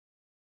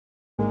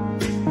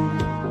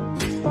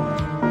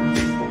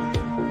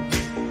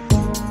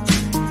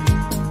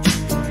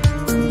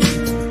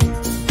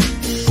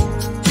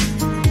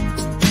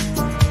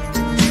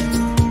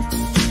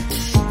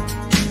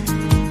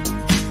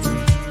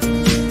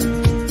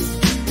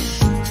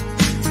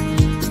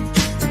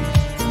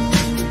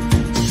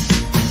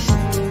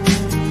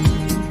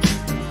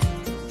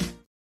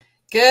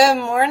Good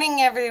morning,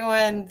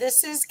 everyone.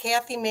 This is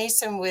Kathy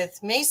Mason with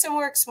Mason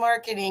Works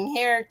Marketing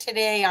here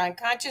today on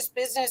Conscious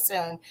Business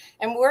Zone,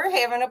 and we're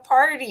having a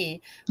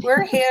party.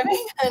 We're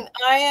having an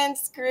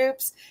IANDS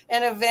groups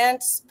and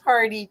events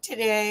party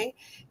today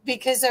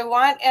because I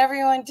want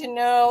everyone to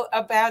know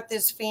about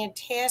this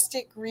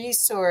fantastic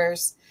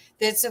resource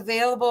that's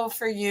available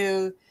for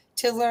you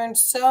to learn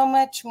so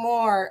much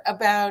more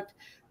about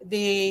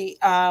the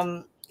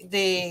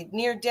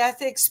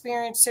near-death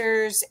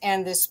experiencers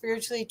and the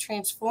spiritually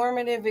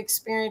transformative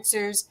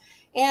experiencers,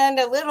 and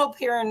a little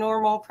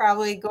paranormal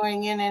probably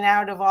going in and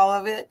out of all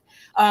of it.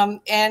 I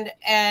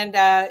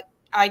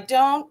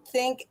don't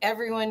think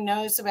everyone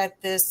knows about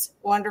this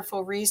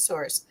wonderful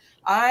resource.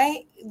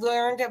 I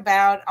learned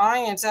about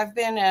IANDS. I've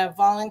been a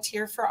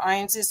volunteer for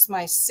IANDS. This is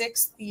my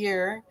 6th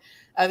year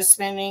of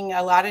spending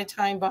a lot of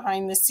time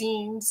behind the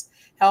scenes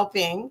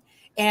helping.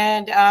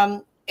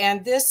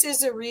 And this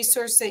is a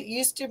resource that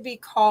used to be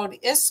called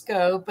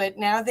ISCO, but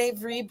now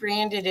they've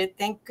rebranded it,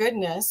 thank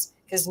goodness,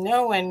 because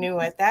no one knew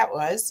what that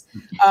was,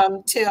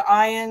 to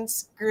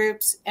IANDS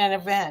groups and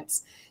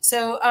events.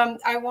 So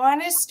I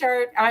want to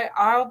start,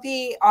 I'll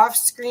be off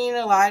screen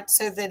a lot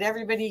so that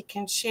everybody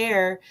can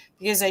share,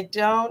 because I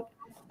don't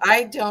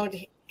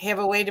have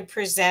a way to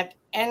present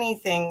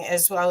anything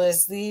as well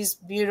as these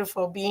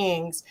beautiful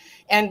beings.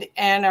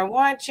 And I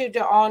want you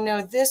to all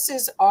know this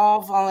is all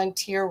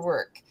volunteer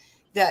work.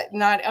 That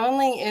not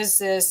only is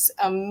this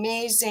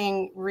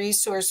amazing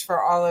resource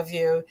for all of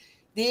you,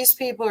 these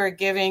people are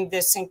giving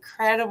this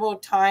incredible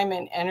time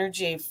and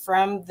energy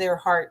from their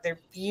heart,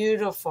 their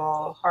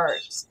beautiful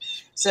hearts.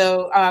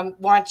 So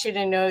want you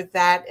to know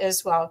that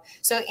as well.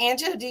 So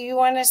Angela, do you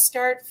want to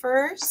start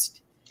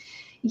first?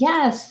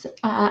 Yes,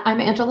 I'm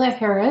Angela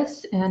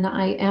Harris, and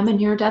I am a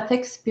near-death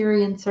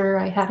experiencer.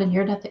 I had a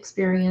near-death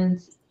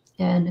experience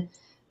on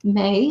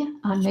May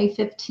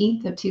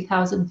 15th of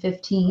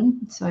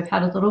 2015. So I've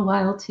had a little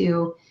while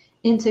to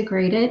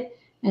integrate it.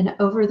 And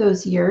over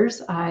those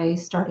years, I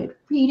started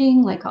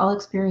reading like all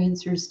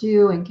experiencers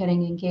do and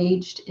getting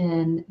engaged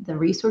in the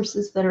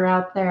resources that are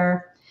out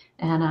there.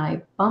 And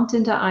I bumped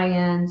into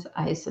IANDS.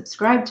 I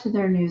subscribed to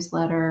their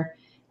newsletter.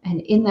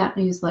 And in that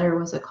newsletter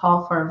was a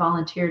call for a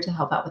volunteer to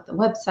help out with the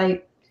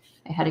website.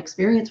 I had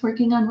experience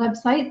working on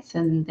websites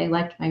and they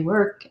liked my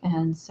work.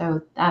 And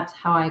so that's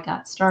how I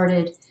got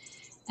started.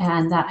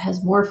 And that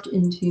has morphed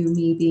into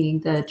me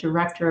being the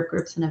director of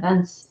groups and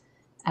events.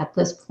 At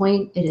this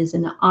point, it is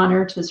an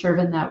honor to serve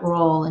in that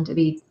role and to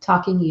be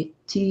talking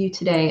to you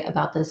today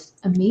about this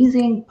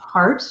amazing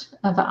part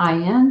of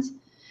IANDS.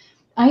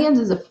 IANDS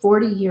is a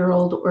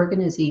 40-year-old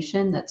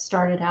organization that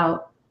started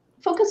out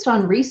focused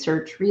on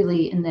research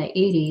really in the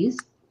 80s,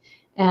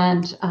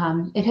 and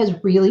it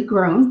has really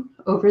grown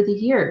over the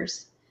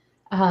years.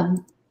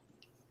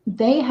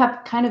 They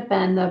have kind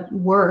of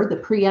were the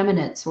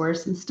preeminent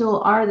source and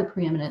still are the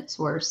preeminent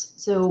source.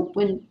 So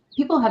when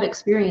people have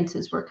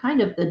experiences, we're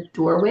kind of the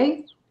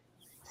doorway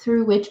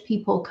through which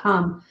people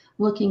come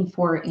looking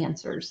for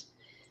answers.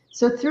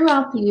 So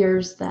throughout the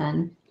years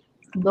then,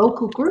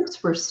 local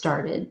groups were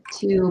started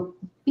to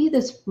be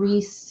this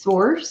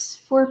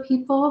resource for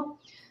people.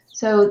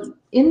 So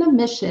in the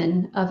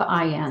mission of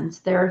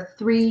IANDS, there are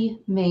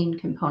 3 main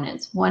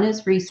components. One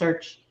is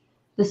research.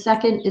 The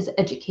second is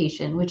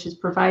education, which is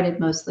provided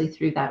mostly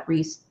through that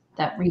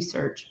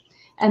research.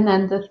 And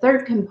then the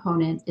third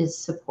component is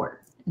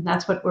support. And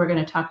that's what we're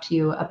going to talk to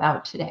you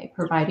about today,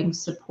 providing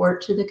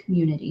support to the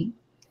community.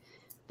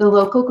 The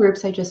local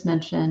groups I just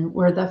mentioned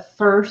were the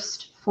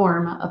first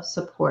form of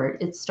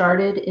support. It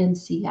started in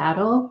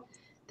Seattle.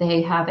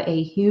 They have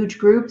a huge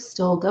group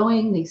still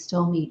going. They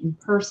still meet in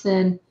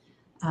person.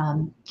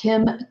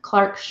 Kim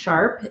Clark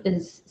Sharp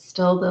is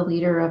still the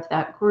leader of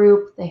that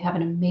group. They have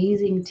an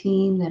amazing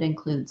team that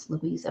includes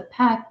Louisa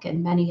Peck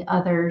and many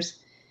others.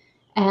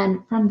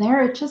 And from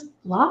there, it just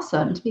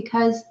blossomed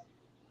because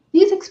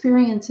these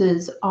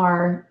experiences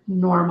are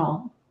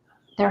normal.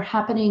 They're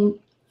happening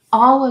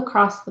all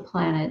across the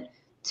planet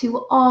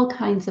to all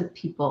kinds of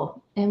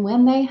people. And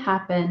when they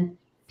happen,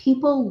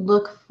 people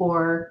look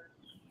for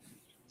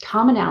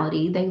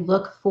commonality. They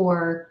look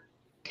for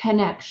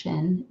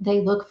connection, they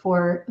look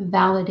for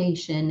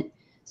validation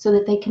so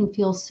that they can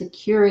feel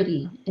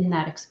security in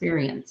that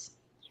experience.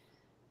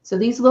 So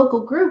these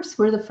local groups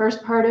were the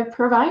first part of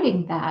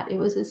providing that. It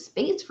was a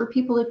space for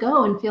people to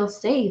go and feel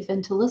safe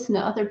and to listen to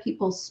other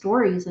people's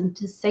stories and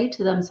to say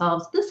to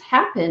themselves, this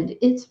happened,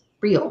 it's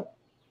real.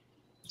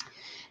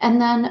 And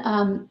then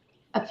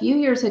a few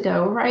years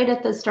ago, right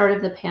at the start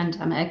of the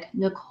pandemic,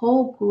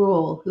 Nicole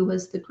Gruhl, who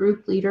was the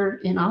group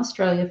leader in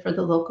Australia for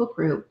the local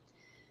group,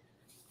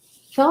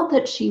 felt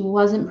that she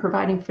wasn't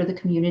providing for the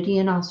community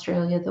in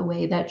Australia the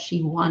way that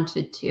she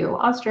wanted to.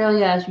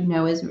 Australia, as you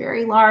know, is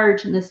very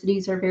large and the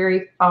cities are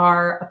very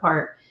far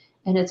apart.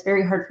 And it's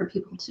very hard for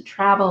people to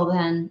travel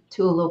then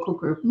to a local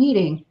group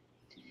meeting.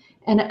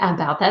 And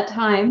about that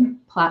time,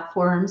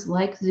 platforms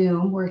like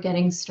Zoom were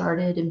getting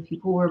started and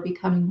people were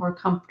becoming more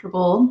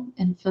comfortable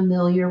and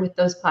familiar with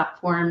those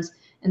platforms.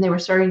 And they were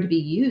starting to be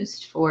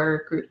used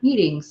for group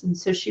meetings. And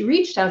so she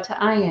reached out to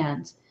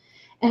IANDS.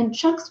 And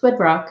Chuck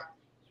Swedrock,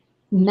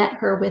 met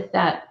her with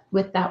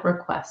that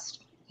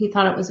request. He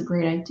thought it was a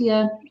great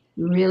idea.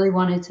 He really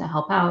wanted to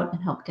help out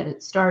and help get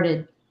it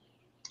started.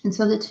 And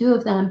so the two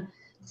of them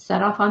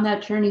set off on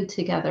that journey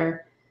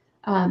together.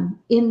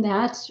 In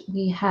that,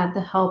 we had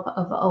the help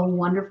of a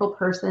wonderful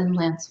person,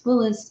 Lance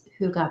Willis,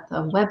 who got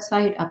the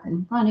website up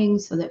and running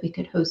so that we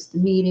could host the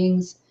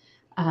meetings.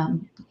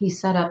 He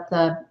set up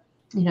the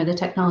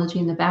technology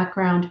in the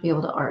background to be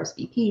able to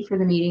RSVP for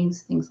the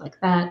meetings, things like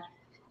that.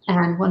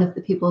 And one of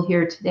the people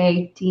here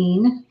today,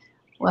 Dean,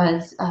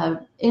 was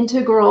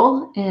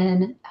integral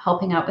in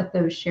helping out with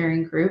those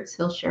sharing groups.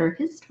 He'll share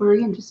his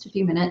story in just a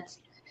few minutes.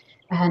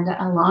 And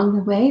along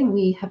the way,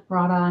 we have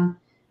brought on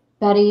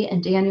Betty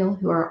and Daniel,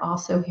 who are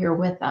also here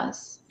with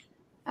us.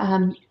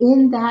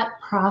 In that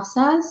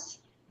process,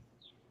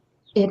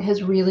 it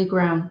has really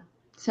grown.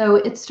 So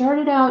it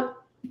started out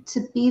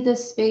to be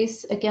this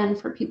space, again,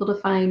 for people to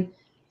find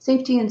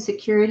safety and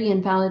security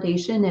and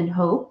validation and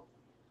hope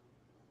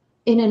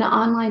in an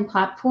online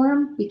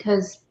platform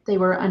because they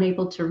were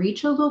unable to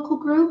reach a local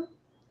group.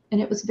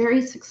 And it was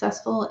very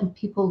successful and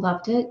people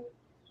loved it.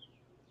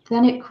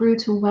 Then it grew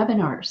to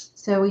webinars.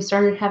 So we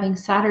started having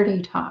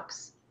Saturday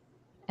talks,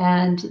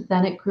 and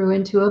then it grew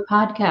into a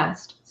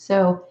podcast.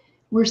 So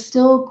we're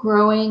still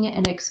growing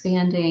and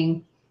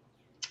expanding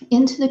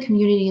into the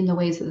community in the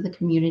ways that the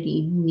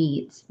community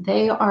needs.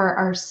 They are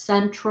our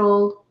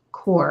central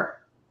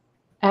core.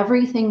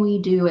 Everything we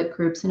do at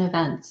groups and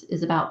events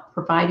is about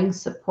providing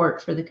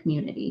support for the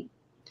community.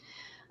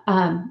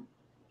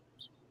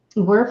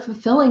 We're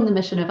fulfilling the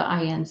mission of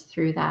IANDS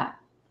through that.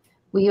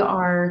 We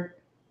are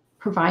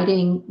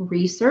providing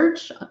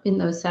research in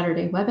those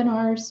Saturday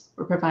webinars,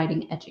 we're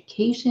providing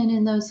education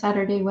in those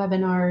Saturday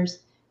webinars,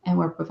 and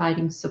we're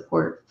providing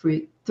support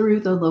through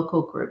the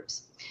local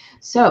groups.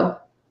 So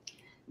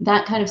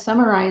that kind of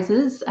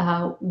summarizes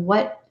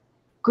what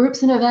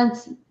Groups and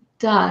Events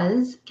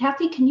does.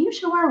 Kathy, can you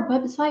show our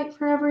website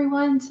for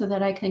everyone so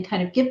that I can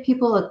kind of give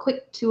people a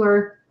quick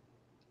tour?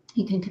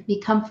 You can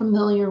become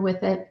familiar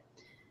with it.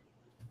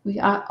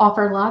 We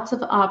offer lots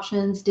of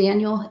options.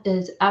 Daniel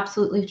is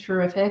absolutely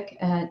terrific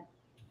at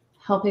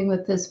helping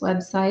with this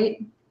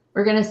website.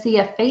 We're going to see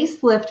a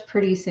facelift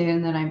pretty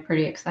soon that I'm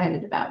pretty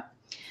excited about.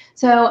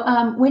 So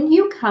when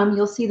you come,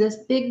 you'll see this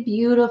big,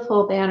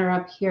 beautiful banner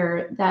up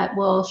here that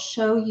will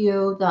show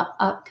you the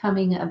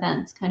upcoming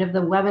events, kind of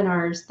the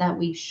webinars that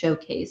we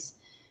showcase.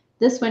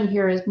 This one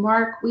here is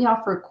Mark. We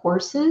offer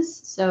courses,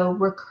 so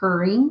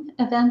recurring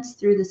events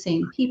through the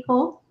same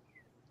people.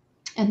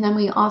 And then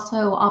we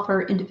also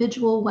offer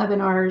individual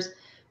webinars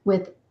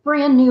with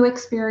brand new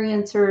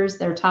experiencers.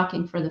 They're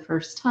talking for the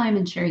first time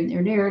and sharing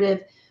their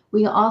narrative.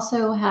 We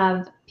also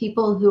have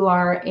people who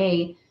are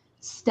a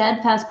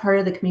steadfast part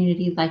of the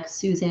community, like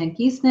Suzanne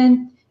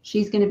Giesman.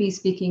 She's going to be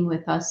speaking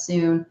with us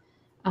soon.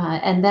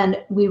 And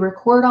then we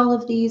record all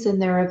of these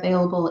and they're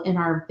available in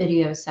our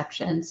video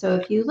section. So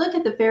if you look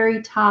at the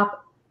very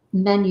top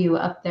menu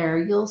up there,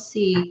 you'll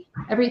see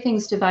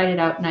everything's divided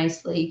out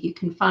nicely. You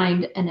can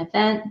find an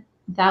event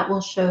that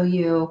will show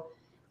you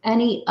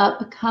any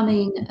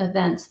upcoming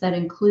events that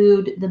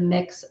include the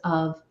mix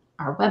of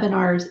our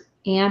webinars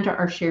and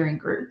our sharing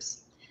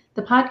groups.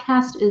 The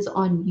podcast is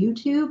on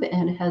YouTube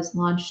and has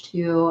launched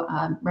to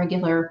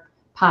regular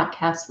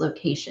podcast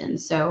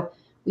locations. So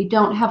we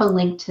don't have a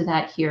link to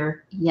that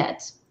here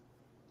yet.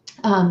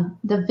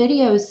 The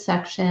videos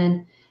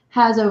section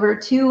has over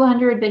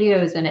 200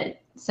 videos in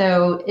it.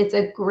 So it's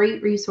a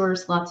great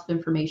resource, lots of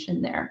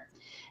information there.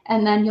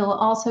 And then you'll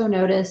also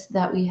notice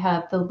that we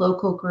have the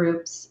local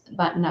groups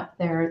button up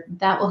there.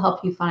 That will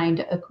help you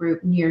find a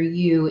group near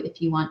you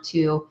if you want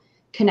to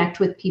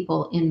connect with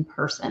people in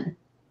person.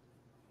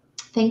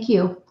 Thank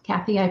you,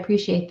 Kathy. I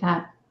appreciate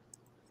that.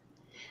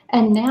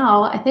 And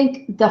now I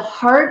think the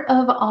heart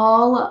of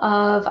all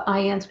of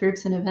IANDS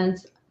groups and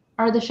events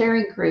are the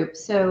sharing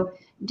groups. So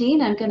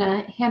Dean, I'm going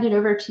to hand it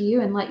over to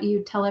you and let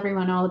you tell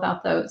everyone all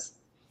about those.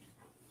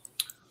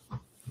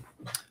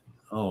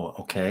 Oh,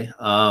 okay.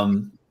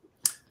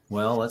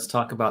 Well, let's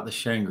talk about the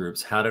sharing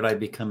groups. How did I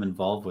become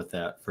involved with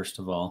that, first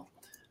of all?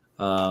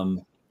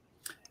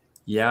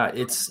 Yeah,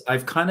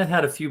 I've kind of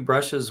had a few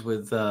brushes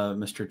with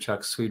Mr.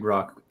 Chuck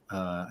Swedrock.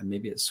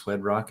 Maybe it's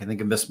Swedrock. I think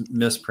I'm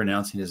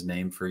mispronouncing his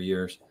name for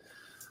years.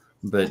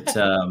 But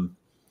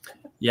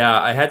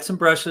yeah, I had some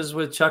brushes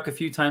with Chuck a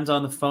few times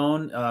on the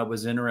phone.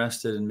 Was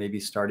interested in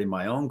maybe starting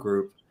my own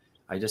group.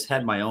 I just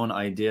had my own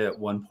idea at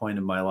one point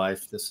in my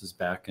life. This is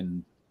back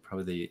in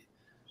probably the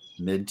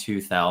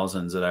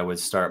mid-2000s that I would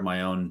start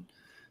my own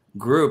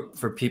group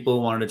for people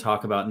who wanted to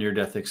talk about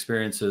near-death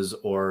experiences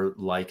or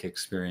like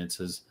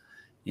experiences.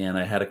 And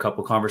I had a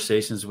couple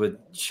conversations with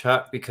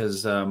Chuck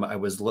because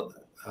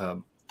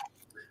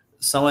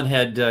someone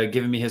had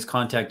given me his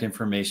contact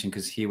information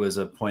because he was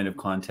a point of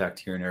contact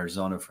here in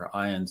Arizona for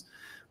IANDS,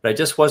 but I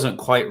just wasn't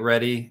quite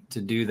ready to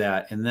do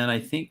that. And then I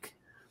think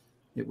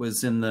it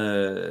was in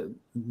the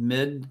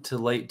mid to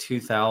late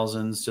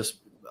 2000s,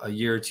 just a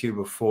year or two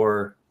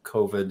before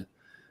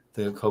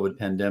the COVID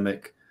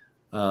pandemic.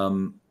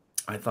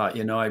 I thought,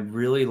 I'd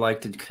really like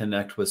to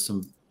connect with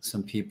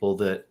some people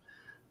that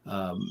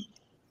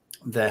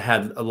that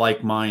had a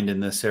like mind in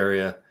this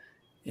area.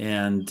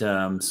 And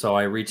so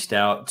I reached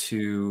out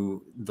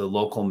to the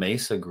local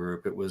Mesa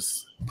group. It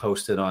was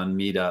posted on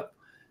Meetup,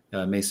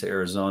 Mesa,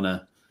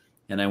 Arizona.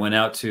 And I went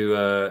out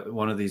to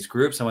one of these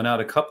groups. I went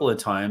out a couple of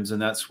times,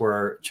 and that's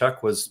where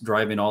Chuck was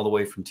driving all the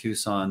way from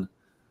Tucson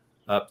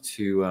up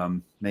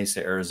to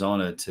Mesa,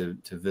 Arizona to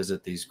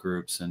visit these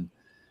groups. And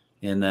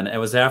then it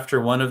was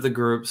after one of the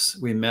groups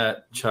we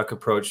met, Chuck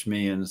approached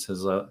me and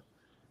says,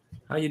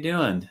 how you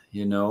doing?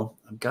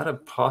 I've got a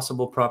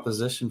possible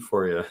proposition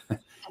for you.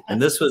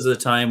 And this was the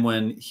time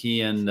when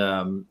he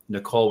and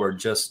Nicole were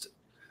just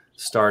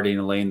starting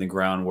and laying the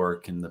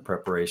groundwork in the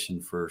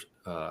preparation for,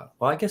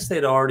 I guess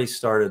they'd already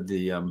started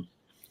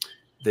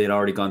they'd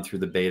already gone through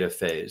the beta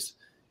phase.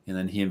 And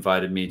then he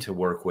invited me to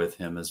work with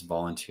him as a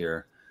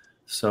volunteer.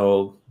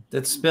 So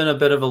it's been a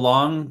bit of a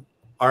long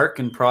arc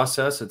and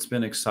process. It's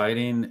been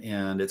exciting,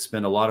 and it's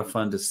been a lot of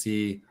fun to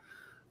see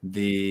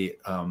the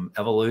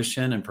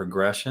evolution and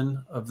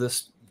progression of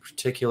this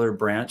particular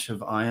branch of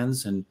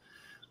IANDS. And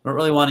I don't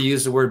really want to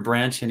use the word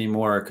branch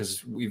anymore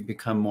because we've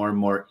become more and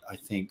more, I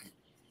think,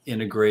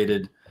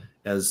 integrated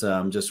as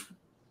just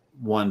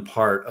one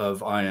part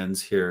of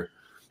IANDS here.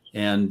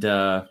 And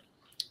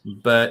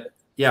but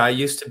yeah, I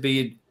used to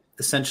be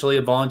essentially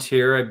a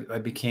volunteer. I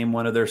became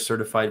one of their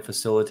certified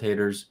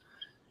facilitators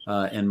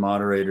and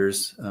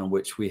moderators,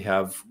 which we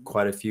have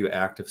quite a few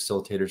active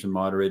facilitators and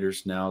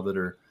moderators now that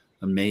are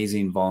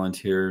amazing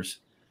volunteers.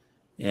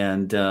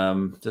 And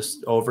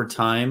just over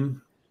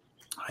time,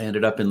 I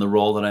ended up in the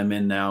role that I'm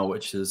in now,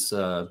 which is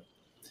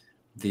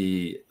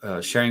the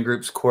sharing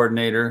groups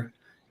coordinator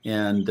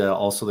and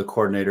also the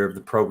coordinator of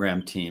the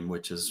program team,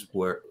 which is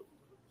where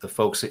the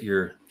folks that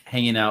you're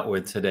hanging out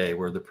with today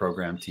were the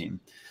program team.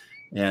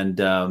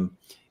 And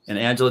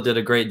Angela did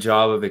a great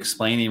job of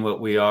explaining what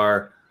we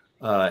are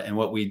and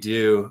what we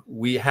do.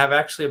 We have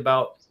actually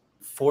about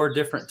 4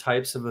 different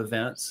types of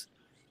events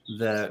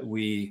that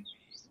we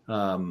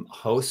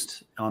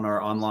host on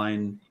our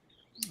online,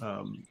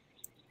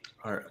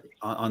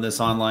 on this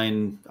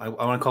online, I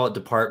want to call it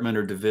department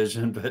or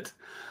division, but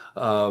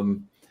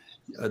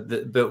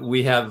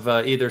we have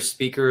either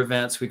speaker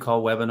events we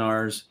call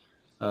webinars.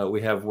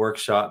 We have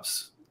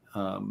workshops.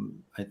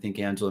 I think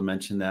Angela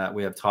mentioned that.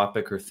 We have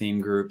topic or theme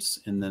groups,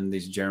 and then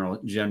these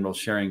general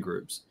sharing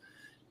groups.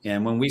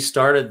 And when we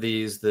started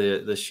these,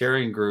 the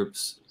sharing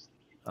groups,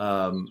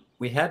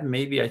 we had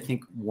maybe, I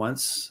think,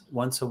 once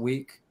a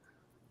week.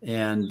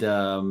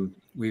 And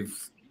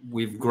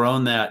we've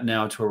grown that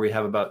now to where we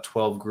have about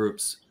 12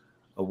 groups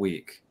a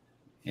week.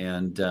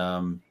 And,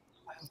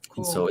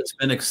 Cool. and so it's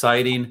been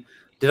exciting.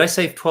 Did I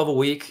say 12 a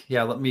week?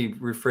 Yeah, let me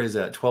rephrase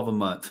that. 12 a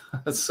month.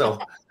 So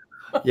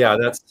yeah,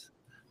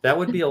 that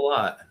would be a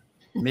lot.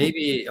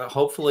 Maybe,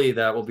 hopefully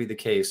that will be the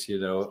case,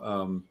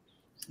 in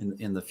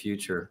the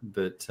future.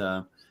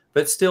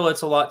 But still,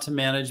 it's a lot to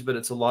manage, but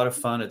it's a lot of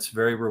fun. It's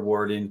very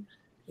rewarding.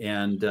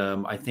 And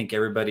I think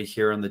everybody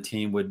here on the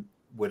team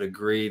would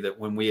agree that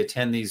when we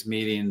attend these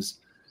meetings,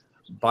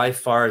 by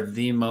far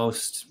the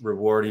most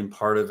rewarding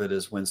part of it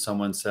is when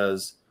someone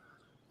says,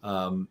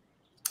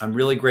 I'm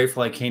really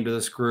grateful I came to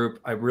this group.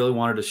 I really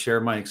wanted to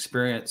share my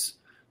experience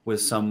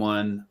with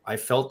someone. I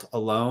felt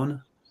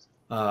alone.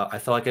 I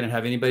felt like I didn't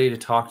have anybody to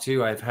talk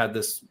to. I've had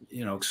this,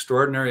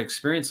 extraordinary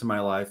experience in my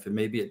life, and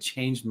maybe it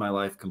changed my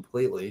life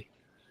completely.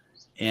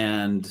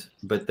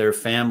 But their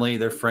family,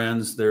 their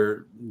friends,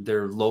 their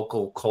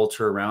local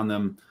culture around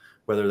them,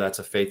 whether that's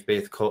a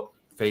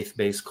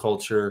faith-based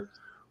culture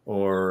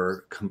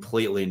or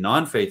completely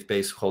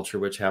non-faith-based culture,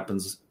 which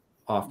happens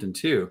often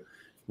too,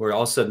 where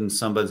all of a sudden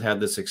somebody's had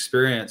this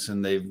experience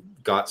and they've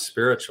got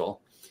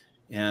spiritual,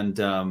 and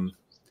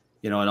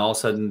and all of a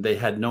sudden they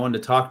had no one to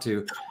talk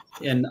to.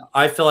 And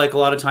I feel like a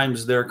lot of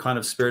times they're kind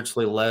of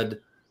spiritually led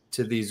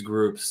to these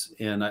groups.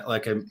 And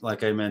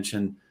like I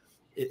mentioned,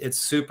 it's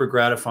super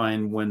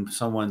gratifying when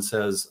someone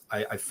says,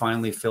 I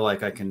finally feel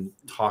like I can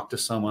talk to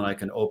someone, I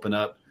can open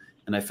up,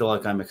 and I feel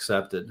like I'm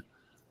accepted,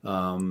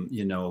 and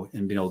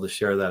being able to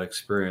share that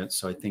experience.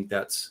 So I think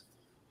that's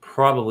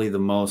probably the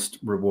most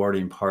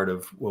rewarding part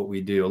of what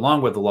we do,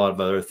 along with a lot of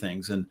other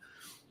things. And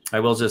I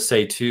will just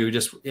say too,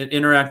 just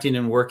interacting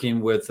and working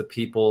with the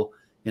people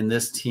in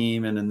this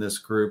team and in this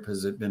group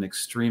has been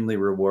extremely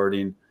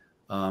rewarding.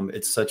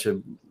 It's such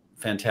a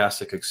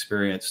fantastic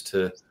experience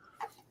to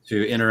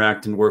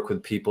interact and work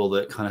with people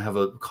that kind of have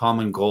a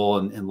common goal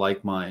and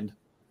like mind.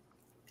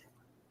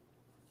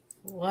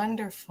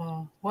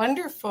 Wonderful.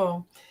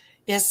 Wonderful.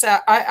 Yes,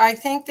 I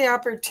think the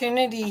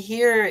opportunity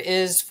here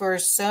is for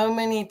so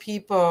many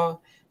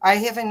people. I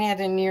haven't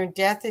had a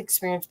near-death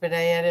experience, but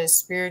I had a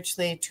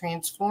spiritually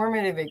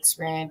transformative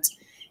experience,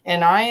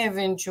 and I have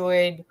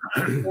enjoyed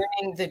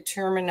learning the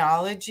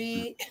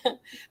terminology.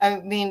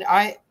 I mean,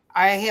 I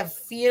have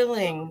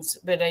feelings,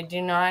 but I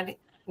do not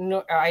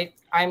know.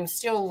 I'm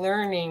still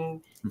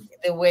learning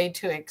the way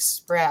to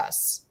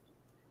express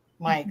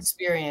my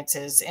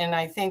experiences. And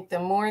I think the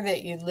more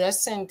that you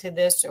listen to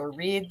this or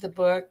read the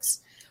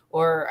books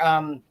or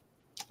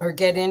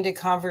get into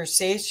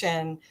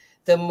conversation,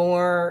 the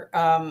more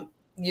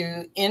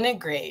you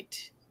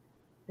integrate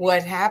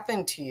what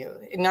happened to you.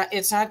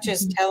 It's not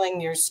just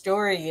telling your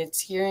story, it's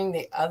hearing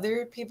the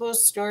other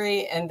people's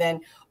story and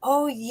then,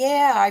 oh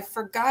yeah, I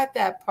forgot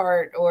that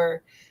part,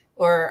 or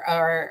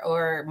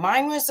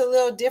mine was a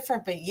little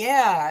different, but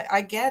yeah,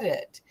 I get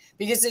it.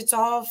 Because it's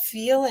all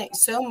feeling,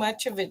 so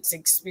much of it's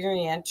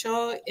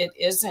experiential. It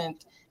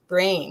isn't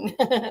brain,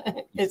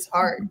 it's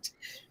heart,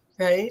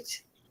 right?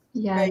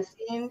 Right, Yes.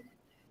 Dean?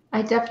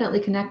 I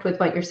definitely connect with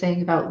what you're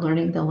saying about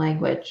learning the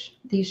language.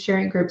 These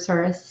sharing groups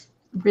are a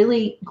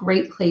really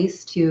great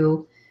place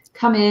to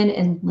come in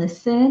and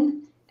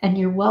listen, and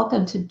you're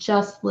welcome to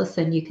just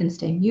listen. You can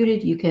stay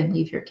muted, you can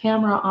leave your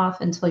camera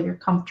off until you're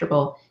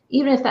comfortable.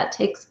 Even if that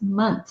takes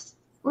months,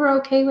 we're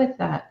okay with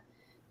that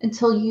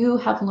until you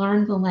have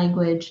learned the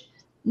language,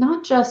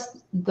 not just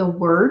the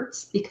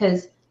words,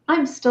 because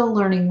I'm still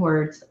learning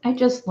words. I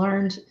just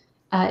learned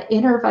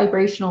inner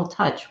vibrational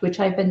touch, which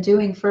I've been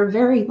doing for a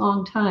very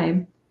long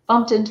time.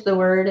 Bumped into the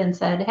word and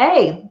said,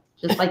 hey,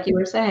 just like you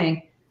were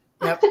saying,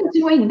 Yep. I've been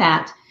doing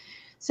that.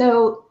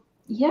 So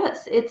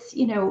yes, it's,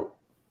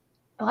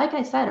 like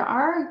I said,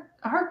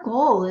 our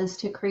goal is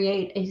to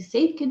create a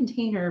safe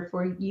container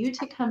for you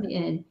to come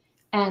in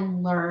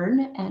and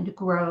learn and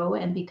grow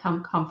and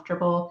become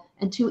comfortable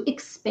and to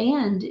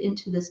expand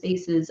into the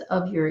spaces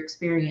of your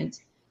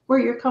experience where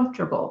you're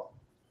comfortable.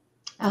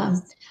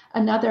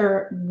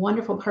 Another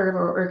wonderful part of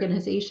our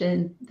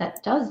organization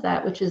that does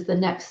that, which is the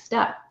next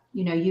step.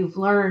 You've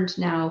learned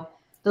now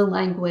the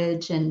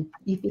language and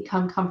you've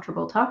become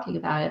comfortable talking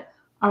about it,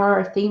 are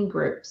our theme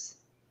groups.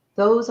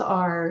 Those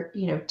are,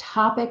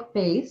 topic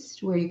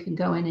based, where you can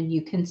go in and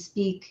you can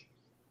speak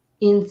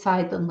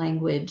inside the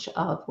language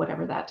of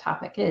whatever that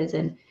topic is.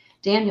 And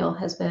Daniel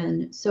has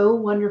been so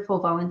wonderful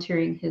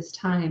volunteering his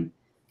time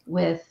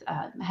with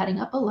heading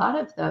up a lot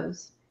of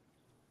those.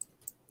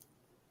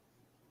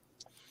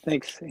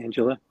 Thanks,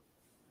 Angela.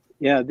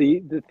 Yeah,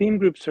 the theme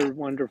groups are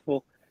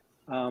wonderful.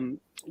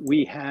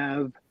 We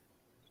have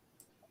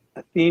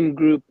a theme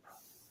group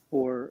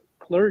for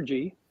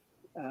clergy,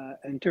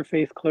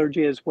 interfaith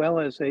clergy, as well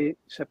as a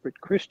separate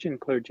Christian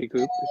clergy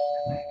group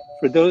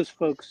for those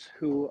folks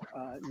who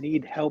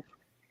need help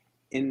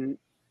in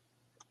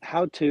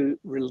how to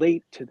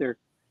relate to their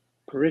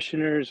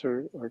parishioners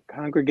or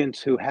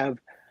congregants who have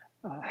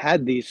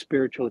had these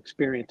spiritual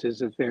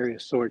experiences of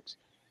various sorts.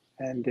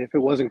 And if it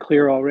wasn't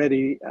clear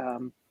already,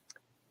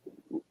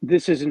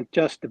 this isn't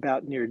just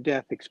about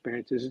near-death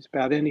experiences, it's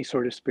about any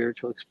sort of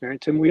spiritual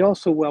experience. And we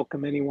also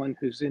welcome anyone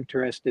who's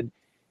interested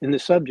in the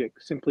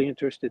subject, simply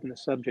interested in the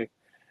subject.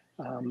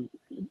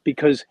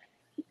 Because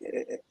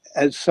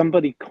as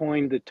somebody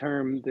coined the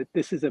term that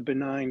this is a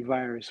benign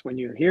virus, when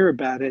you hear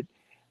about it,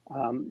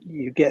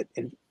 you get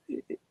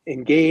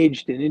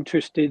engaged and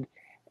interested,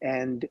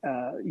 and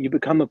you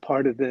become a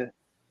part of the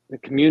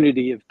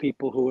community of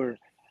people who are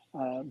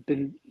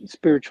been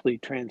spiritually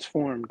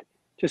transformed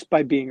just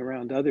by being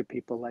around other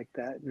people like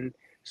that. And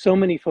so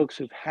many folks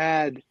have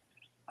had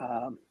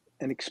an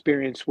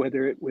experience,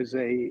 whether it was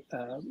a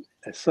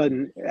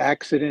sudden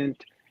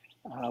accident,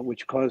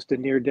 which caused a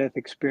near-death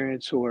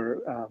experience,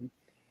 or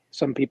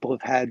some people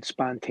have had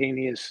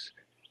spontaneous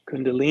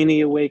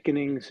Kundalini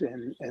awakenings,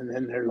 and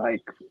then they're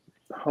like,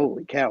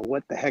 holy cow,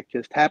 what the heck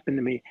just happened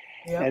to me?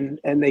 Yep.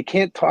 And they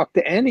can't talk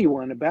to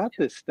anyone about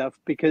this stuff,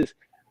 because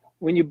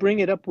when you bring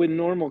it up with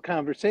normal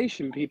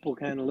conversation, people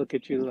kind of look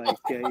at you like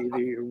either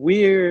you're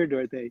weird,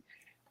 or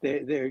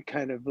they're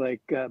kind of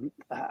like,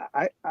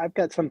 I've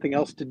got something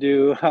else to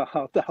do.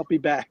 I'll be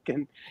back,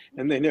 and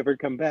they never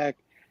come back.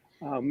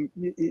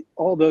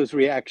 All those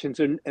reactions,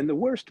 and the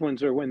worst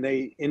ones are when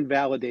they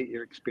invalidate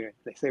your experience.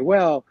 They say,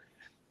 well,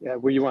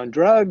 were you on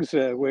drugs?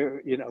 Where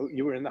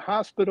you were in the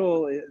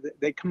hospital?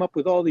 They come up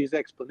with all these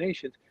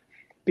explanations,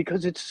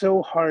 because it's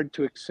so hard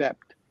to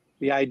accept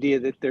the idea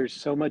that there's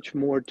so much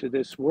more to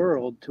this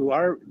world, to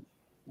our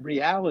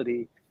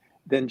reality,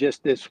 than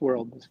just this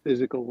world, this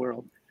physical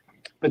world.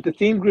 But the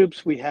theme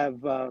groups, we have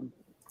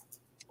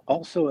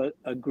also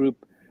a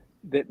group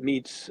that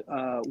meets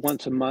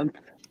once a month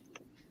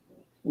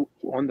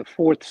on the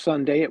fourth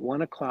Sunday at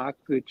 1 o'clock,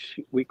 which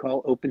we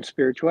call Open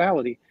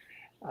Spirituality.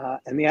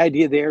 And the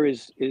idea there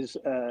is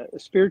a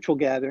spiritual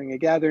gathering, a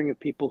gathering of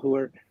people who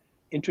are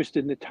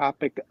interested in the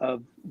topic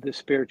of the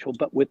spiritual,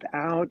 but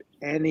without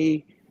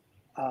any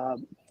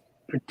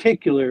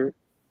particular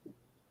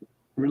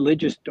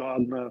religious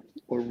dogma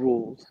or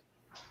rules.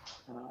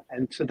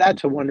 And so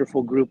that's a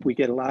wonderful group. We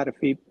get a lot of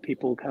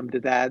people come to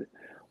that,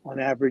 on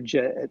average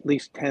at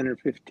least 10 or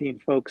 15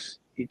 folks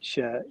each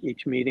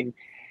meeting.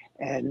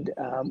 And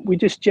we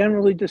just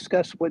generally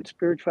discuss what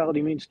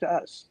spirituality means to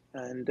us.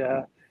 And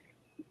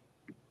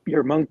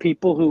you're among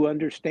people who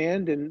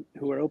understand and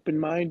who are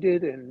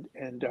open-minded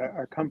and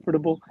are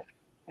comfortable,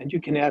 and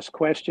you can ask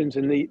questions.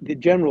 And the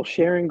general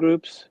sharing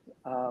groups,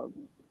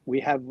 we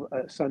have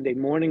a Sunday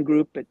morning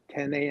group at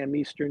 10 a.m.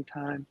 Eastern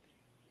time.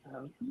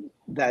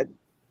 That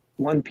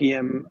 1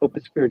 p.m.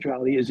 Open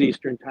Spirituality is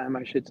Eastern time,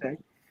 I should say.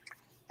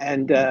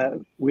 And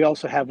we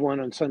also have one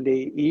on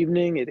Sunday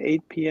evening at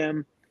 8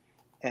 p.m.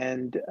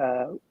 And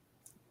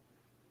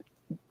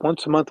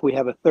once a month we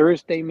have a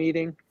Thursday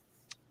meeting.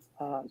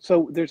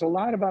 So there's a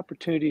lot of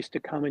opportunities to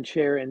come and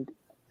share. And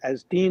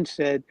as Dean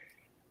said,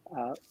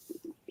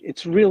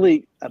 it's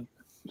really a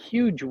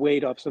huge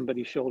weight off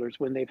somebody's shoulders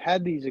when they've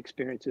had these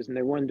experiences and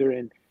they're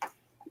wondering,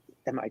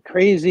 am I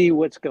crazy?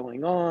 What's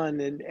going on?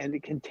 And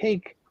it can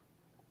take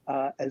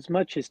as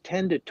much as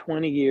 10 to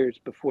 20 years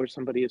before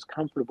somebody is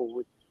comfortable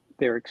with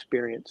their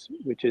experience,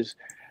 which is,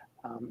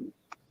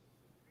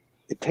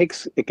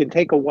 it can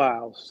take a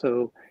while.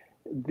 So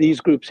these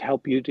groups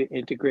help you to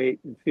integrate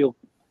and feel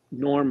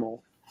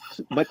normal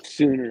much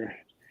sooner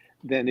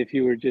than if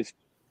you were just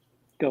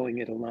going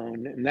it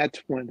alone. And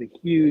that's one of the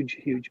huge,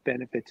 huge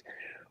benefits.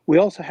 We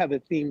also have a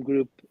theme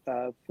group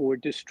for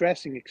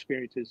distressing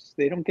experiences.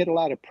 They don't get a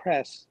lot of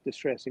press,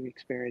 distressing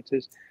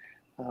experiences.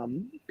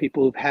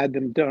 People who've had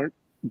them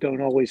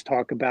don't always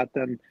talk about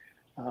them.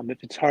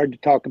 If it's hard to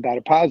talk about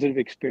a positive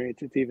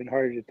experience, it's even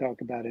harder to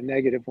talk about a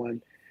negative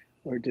one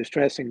or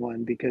distressing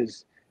one,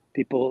 because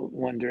people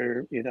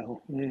wonder,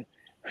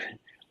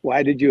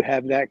 why did you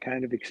have that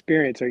kind of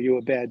experience? Are you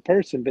a bad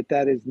person? But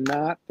that is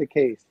not the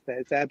case. That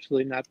is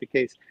absolutely not the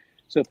case.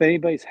 So if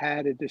anybody's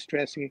had a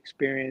distressing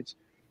experience,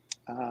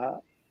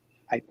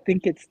 I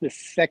think it's the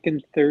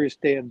second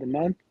Thursday of the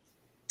month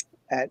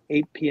at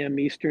 8 p.m.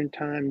 Eastern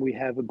time. We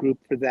have a group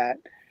for that.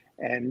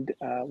 And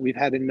we've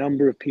had a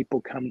number of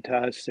people come to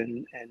us,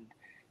 and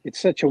it's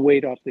such a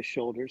weight off the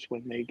shoulders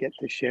when they get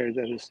to share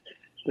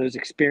those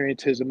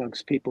experiences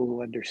amongst people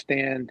who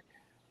understand.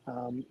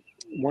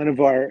 One of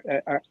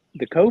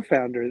the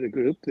co-founder of the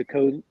group, the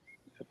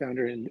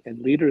co-founder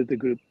and leader of the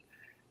group,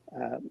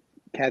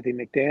 Kathy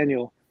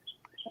McDaniel,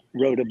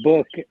 wrote a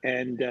book,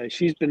 and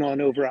she's been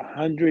on over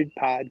 100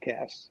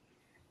 podcasts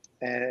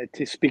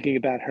to speaking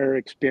about her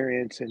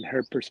experience and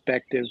her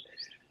perspective.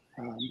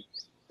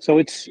 So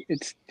it's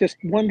just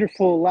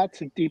wonderful,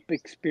 lots of deep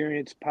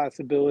experience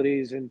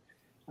possibilities and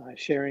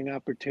sharing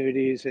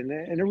opportunities, and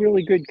a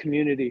really good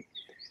community.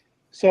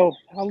 So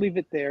I'll leave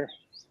it there.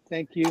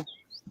 Thank you.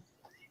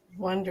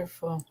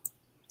 Wonderful.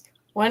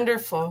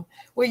 Wonderful.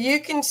 Well,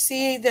 you can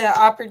see the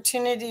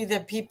opportunity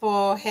that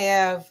people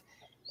have.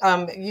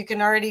 You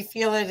can already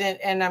feel it,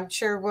 and I'm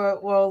sure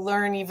we'll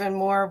learn even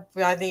more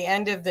by the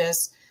end of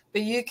this.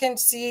 But you can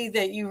see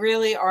that you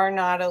really are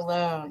not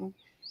alone,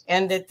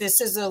 and that this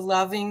is a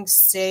loving,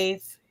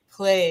 safe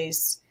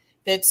place.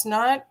 That's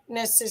not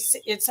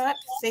it's not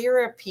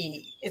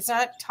therapy. It's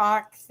not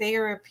talk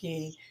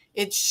therapy.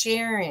 It's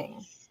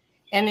sharing,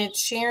 and it's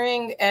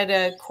sharing at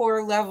a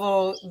core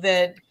level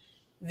that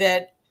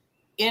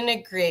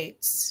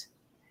integrates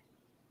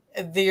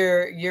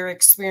your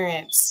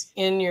experience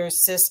in your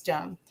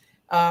system.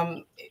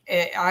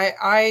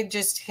 I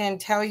just can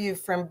tell you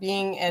from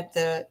being at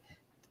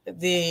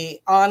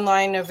the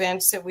online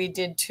events that we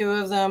did, 2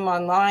 of them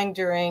online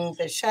during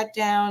the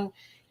shutdown,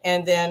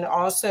 and then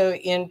also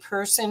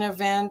in-person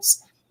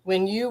events.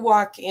 When you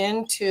walk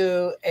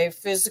into a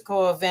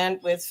physical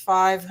event with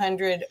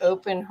 500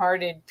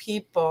 open-hearted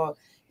people,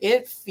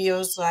 it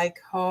feels like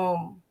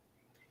home.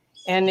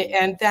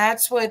 And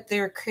that's what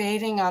they're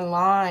creating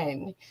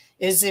online,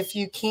 is if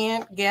you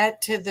can't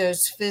get to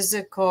those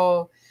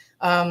physical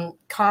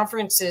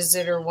conferences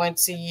that are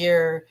once a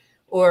year,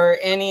 or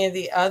any of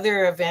the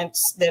other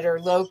events that are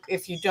local,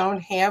 if you don't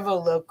have a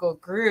local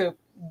group,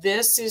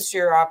 this is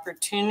your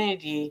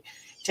opportunity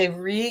to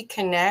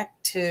reconnect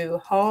to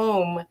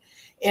home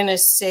in a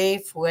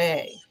safe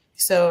way.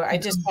 So I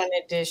just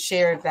wanted to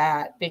share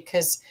that,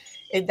 because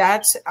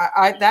that's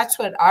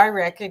what I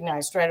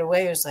recognized right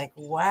away. It was like,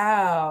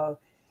 wow,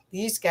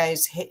 these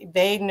guys,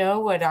 they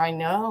know what I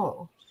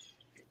know.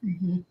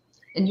 Mm-hmm.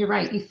 And you're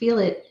right. You feel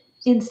it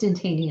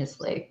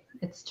instantaneously.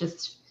 It's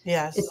just,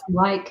 yes, it's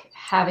like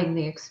having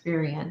the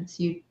experience.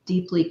 You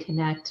deeply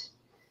connect.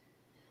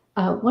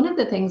 One of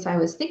the things I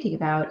was thinking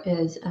about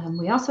is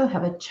we also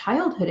have a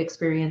childhood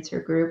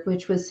experiencer group,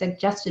 which was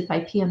suggested by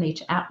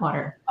PMH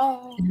Atwater.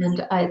 Oh.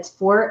 And it's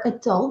for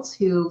adults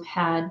who've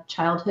had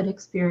childhood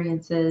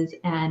experiences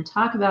and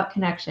talk about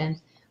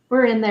connection.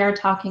 We're in there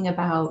talking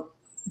about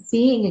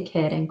being a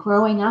kid and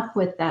growing up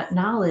with that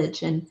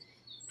knowledge and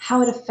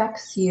how it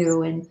affects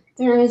you. And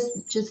there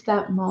is just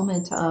that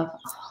moment of,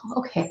 oh,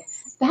 okay,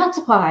 that's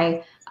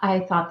why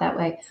I thought that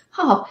way.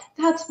 Oh,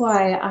 that's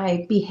why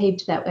I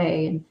behaved that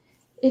way. And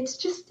it's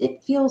just,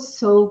 it feels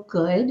so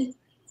good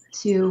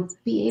to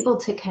be able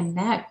to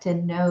connect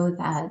and know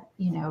that,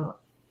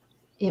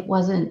 it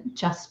wasn't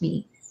just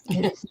me.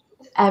 It's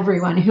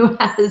everyone who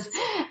has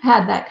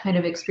had that kind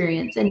of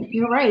experience. And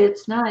you're right,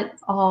 it's not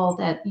all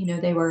that,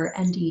 they were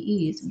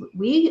NDEs.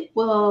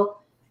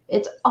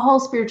 It's all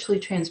spiritually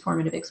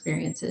transformative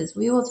experiences.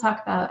 We will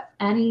talk about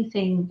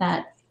anything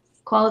that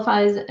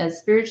qualifies as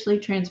spiritually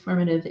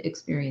transformative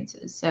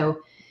experiences.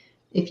 So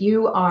if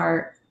you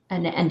are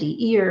an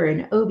NDE or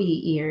an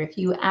OBE, or if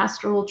you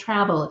astral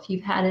travel, if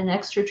you've had an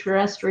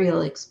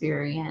extraterrestrial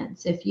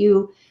experience, if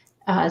you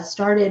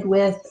started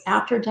with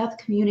after-death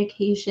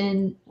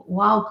communication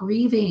while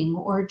grieving,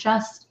 or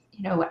just,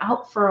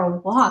 out for a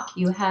walk,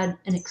 you had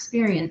an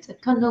experience, a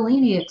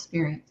Kundalini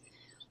experience.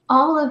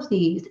 All of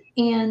these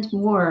and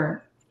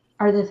more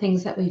are the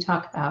things that we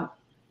talk about.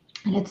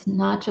 And it's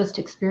not just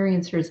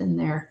experiencers in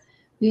there.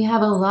 We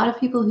have a lot of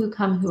people who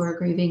come who are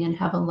grieving and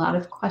have a lot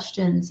of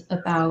questions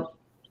about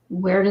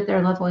where did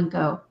their loved one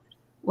go?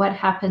 What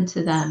happened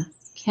to them?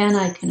 Can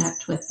I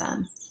connect with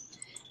them?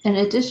 And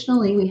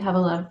additionally, we have a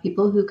lot of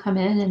people who come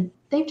in and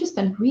they've just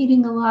been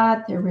reading a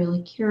lot. They're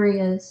really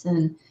curious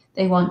and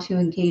they want to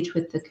engage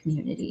with the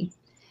community.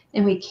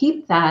 And we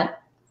keep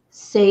that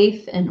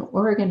safe and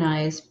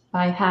organized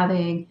by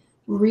having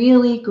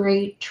really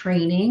great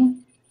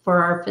training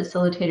for our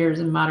facilitators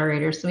and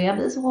moderators. So we have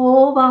this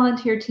whole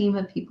volunteer team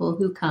of people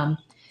who come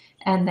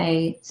and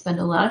they spend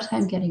a lot of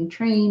time getting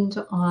trained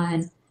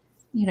on,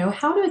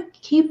 how to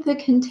keep the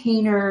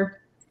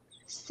container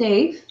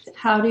safe,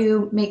 how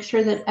to make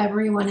sure that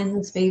everyone in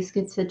the space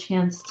gets a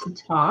chance to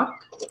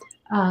talk,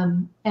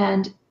 and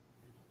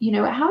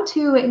how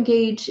to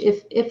engage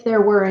if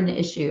there were an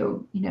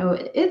issue.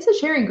 It's a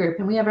sharing group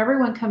and we have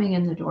everyone coming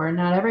in the door.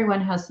 Not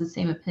everyone has the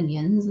same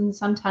opinions, and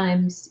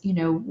sometimes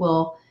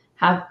we'll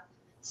have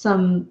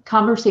some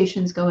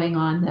conversations going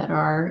on that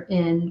are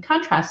in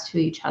contrast to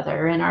each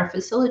other, and our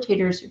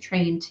facilitators are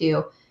trained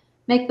to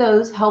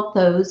help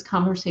those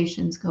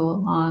conversations go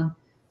along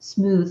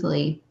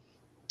smoothly.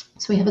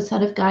 So we have a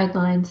set of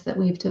guidelines that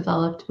we've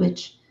developed,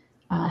 which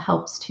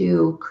helps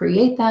to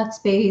create that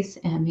space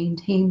and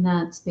maintain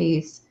that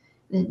space.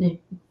 It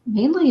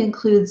mainly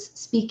includes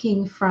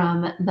speaking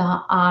from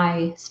the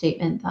I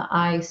statement, the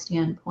I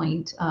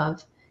standpoint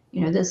of,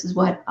 this is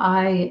what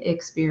I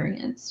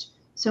experienced.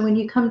 So when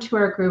you come to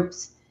our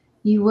groups,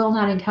 you will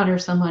not encounter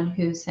someone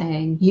who's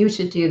saying, you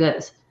should do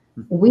this.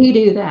 We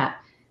do that.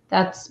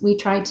 We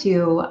try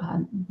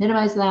to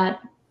minimize that.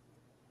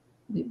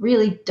 We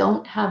really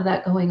don't have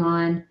that going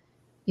on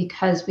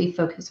because we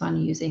focus on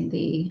using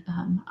the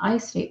I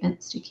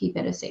statements to keep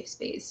it a safe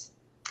space.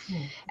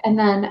 And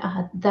then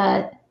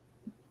the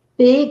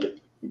big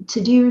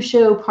to-do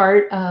show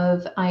part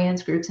of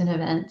IANDS groups and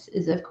events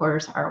is, of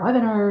course, our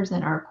webinars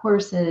and our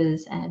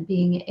courses and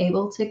being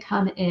able to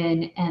come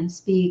in and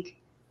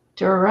speak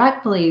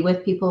directly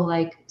with people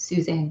like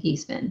Suzanne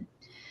Giesman.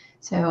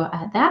 So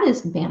that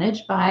is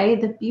managed by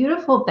the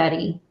beautiful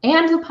Betty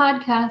and the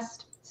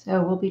podcast.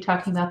 So we'll be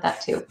talking about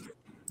that too.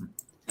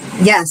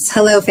 Yes.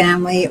 Hello,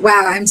 family.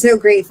 Wow. I'm so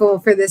grateful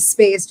for this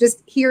space.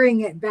 Just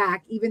hearing it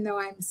back, even though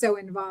I'm so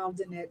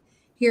involved in it,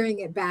 hearing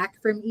it back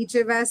from each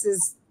of us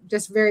is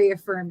just very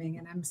affirming.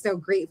 And I'm so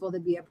grateful to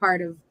be a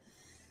part of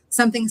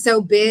something so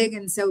big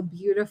and so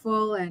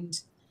beautiful. And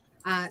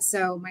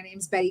so my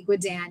name's Betty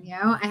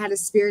Guadagno. I had a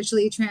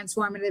spiritually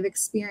transformative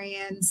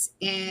experience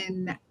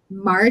in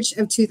March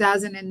of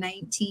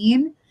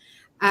 2019.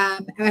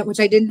 Which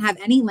I didn't have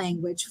any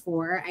language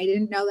for. I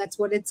didn't know that's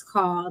what it's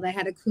called. I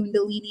had a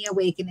Kundalini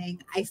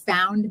awakening. I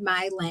found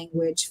my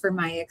language for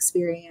my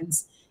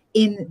experience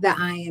in the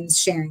IANDS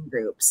sharing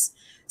groups.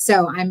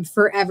 So I'm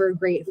forever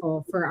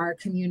grateful for our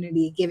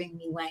community giving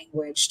me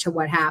language to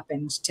what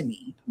happened to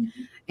me.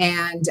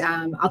 And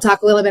I'll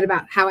talk a little bit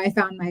about how I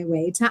found my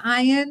way to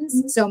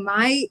IANDS. So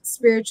my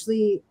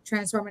spiritually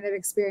transformative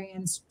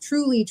experience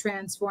truly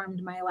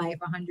transformed my life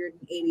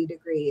 180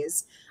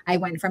 degrees. I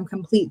went from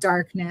complete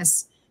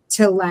darkness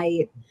to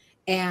light.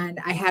 And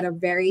I had a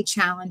very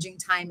challenging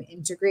time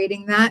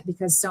integrating that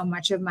because so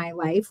much of my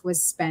life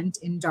was spent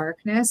in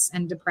darkness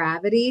and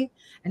depravity.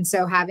 And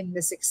so having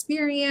this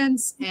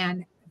experience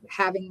and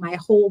having my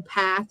whole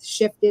path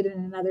shifted in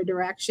another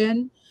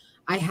direction,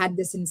 I had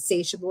this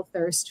insatiable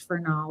thirst for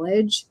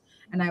knowledge.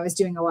 And I was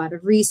doing a lot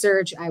of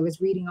research. I was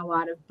reading a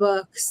lot of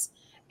books.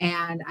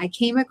 And I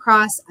came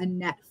across a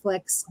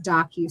Netflix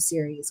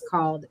docuseries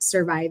called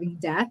Surviving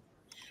Death.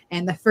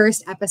 And the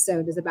first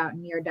episode is about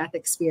near-death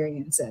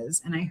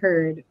experiences. And I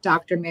heard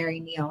Dr. Mary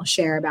Neal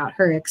share about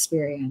her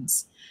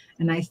experience.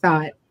 And I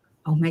thought,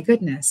 oh my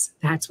goodness,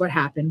 that's what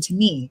happened to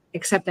me,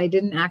 except I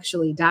didn't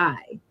actually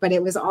die. But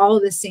it was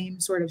all the same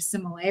sort of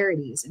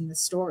similarities in the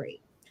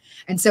story.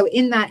 And so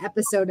in that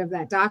episode of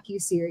that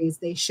docuseries,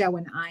 they show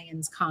an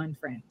IANDS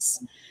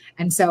conference.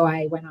 And so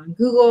I went on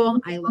Google,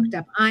 I looked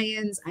up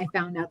IANDS, I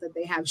found out that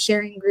they have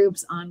sharing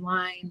groups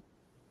online.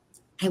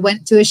 I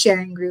went to a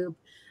sharing group.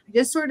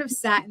 Just sort of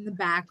sat in the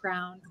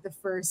background, the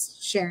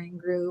first sharing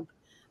group,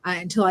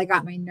 until I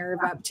got my nerve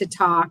up to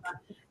talk.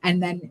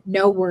 And then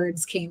no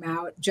words came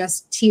out,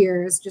 just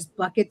tears, just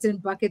buckets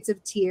and buckets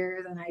of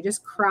tears. And I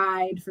just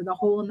cried for the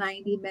whole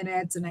 90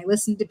 minutes. And I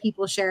listened to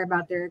people share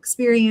about their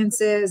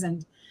experiences.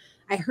 And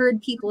I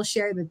heard people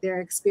share that their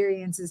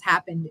experiences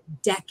happened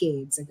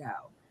decades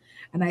ago.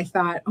 And I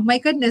thought, oh my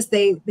goodness,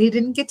 they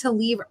didn't get to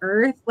leave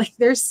Earth. Like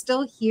they're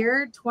still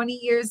here 20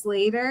 years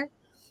later.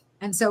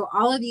 And so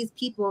all of these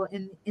people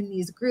in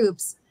these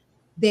groups,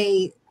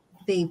 they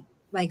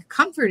like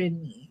comforted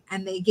me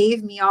and they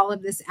gave me all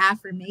of this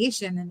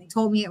affirmation and they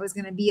told me it was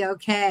going to be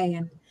okay.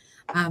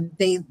 And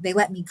they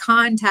let me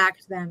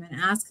contact them and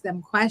ask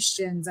them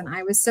questions. And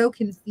I was so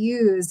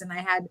confused and I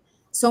had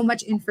so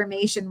much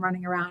information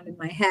running around in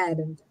my head.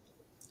 And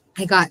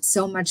I got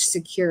so much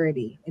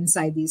security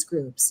inside these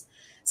groups.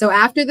 So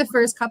after the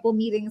first couple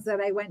meetings that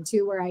I went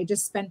to where I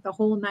just spent the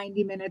whole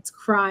 90 minutes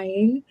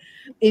crying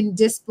in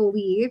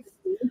disbelief,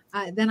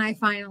 then I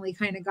finally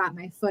kind of got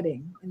my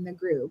footing in the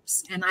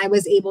groups, and I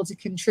was able to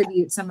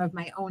contribute some of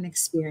my own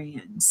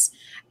experience.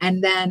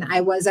 And then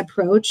I was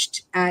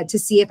approached to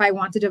see if I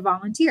wanted to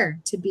volunteer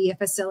to be a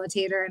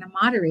facilitator and a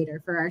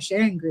moderator for our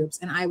sharing groups.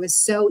 And I was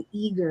so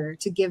eager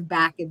to give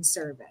back in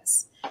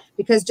service,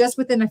 because just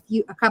within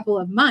a couple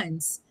of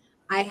months,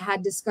 I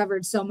had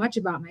discovered so much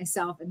about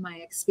myself and my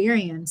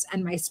experience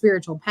and my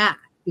spiritual path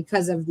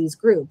because of these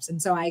groups.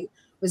 And so I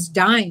was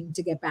dying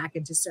to get back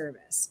into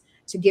service,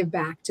 to give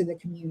back to the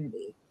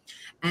community.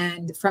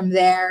 And from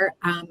there,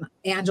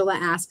 Angela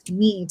asked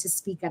me to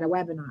speak at a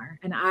webinar,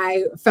 and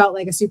I felt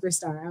like a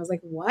superstar. I was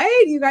like,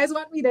 what? You guys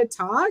want me to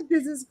talk?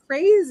 This is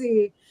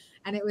crazy.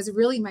 And it was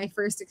really my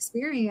first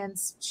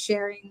experience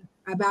sharing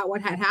about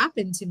what had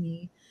happened to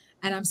me.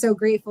 And I'm so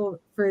grateful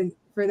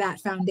for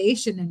that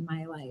foundation in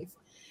my life.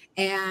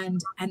 And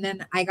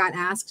then I got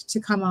asked to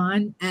come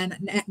on, and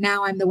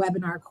now I'm the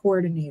webinar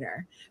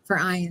coordinator for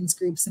IANDS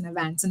groups and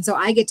events. And so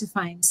I get to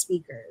find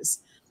speakers,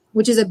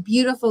 which is a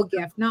beautiful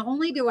gift. Not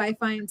only do I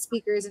find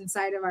speakers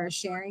inside of our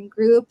sharing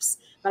groups,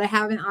 but I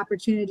have an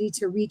opportunity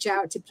to reach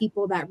out to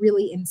people that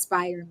really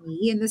inspire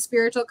me in the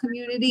spiritual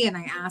community. And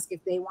I ask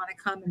if they want to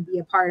come and be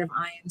a part of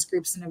IANDS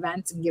groups and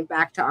events and give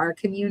back to our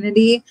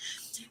community.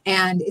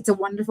 And it's a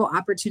wonderful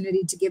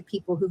opportunity to give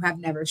people who have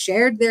never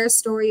shared their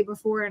story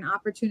before an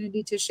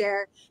opportunity to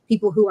share,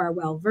 people who are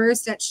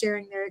well-versed at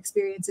sharing their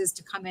experiences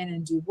to come in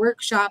and do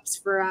workshops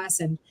for us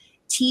and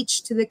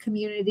teach to the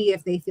community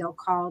if they feel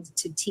called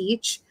to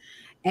teach.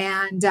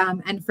 And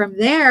from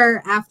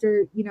there,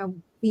 after,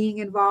 being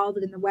involved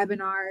in the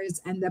webinars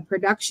and the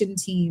production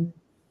team,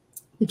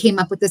 we came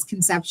up with this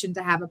conception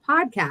to have a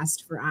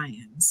podcast for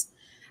IANDS.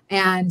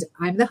 And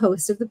I'm the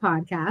host of the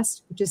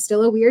podcast, which is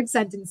still a weird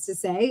sentence to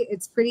say.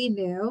 It's pretty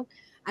new.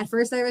 At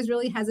first, I was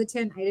really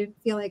hesitant. I didn't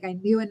feel like I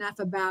knew enough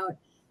about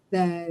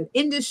the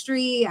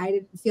industry. I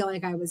didn't feel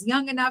like I was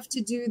young enough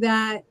to do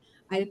that.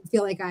 I didn't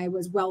feel like I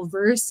was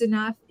well-versed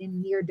enough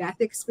in near-death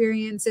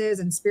experiences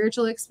and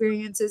spiritual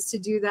experiences to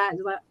do that.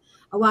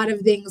 A lot of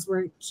things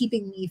were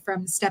keeping me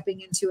from stepping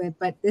into it,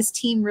 but this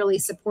team really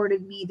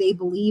supported me. They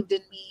believed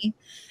in me.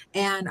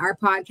 And our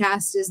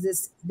podcast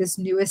is this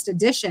newest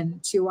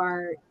addition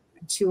to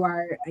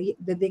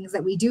the things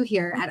that we do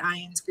here at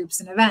IANDS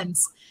groups and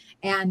events.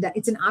 And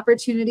it's an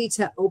opportunity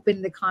to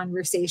open the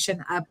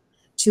conversation up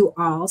to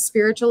all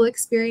spiritual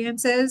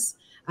experiences,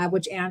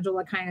 which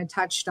Angela kind of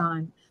touched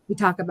on. We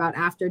talk about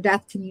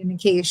after-death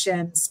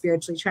communication,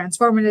 spiritually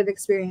transformative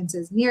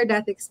experiences,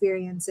 near-death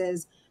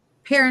experiences,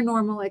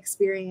 paranormal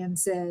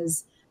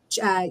experiences,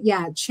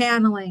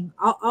 channeling,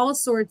 all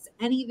sorts,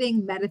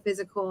 anything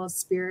metaphysical,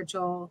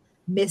 spiritual,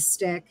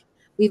 mystic.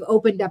 We've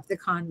opened up the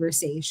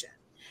conversation.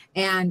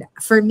 And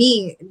for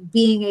me,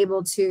 being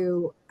able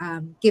to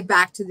give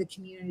back to the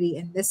community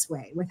in this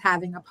way, with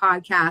having a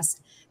podcast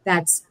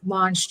that's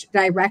launched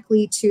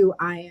directly to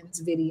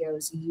IANDS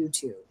Videos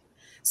YouTube.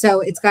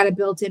 So it's got a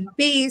built-in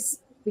base.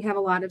 We have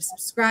a lot of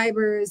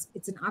subscribers.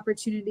 It's an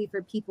opportunity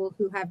for people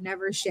who have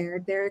never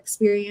shared their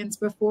experience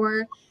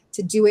before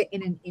to do it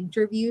in an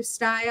interview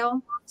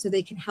style, so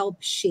they can help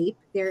shape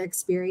their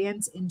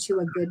experience into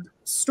a good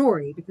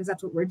story, because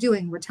that's what we're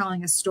doing. We're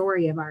telling a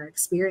story of our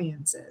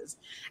experiences.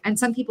 And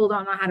some people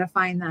don't know how to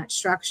find that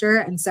structure.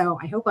 And so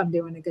I hope I'm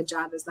doing a good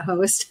job as the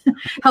host,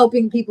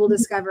 helping people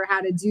discover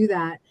how to do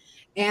that.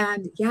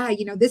 And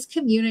this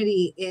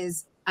community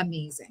is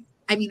amazing.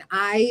 I mean,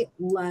 I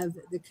love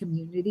the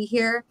community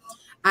here.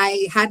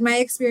 I had my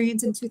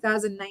experience in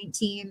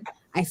 2019.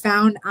 I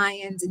found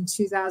IANDS in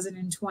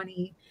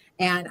 2020.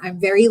 And I'm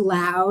very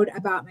loud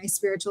about my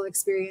spiritual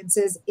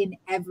experiences in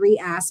every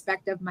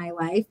aspect of my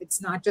life.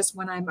 It's not just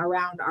when I'm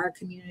around our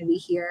community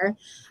here.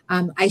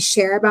 I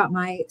share about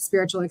my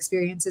spiritual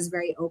experiences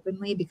very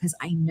openly because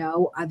I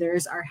know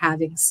others are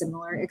having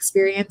similar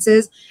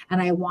experiences.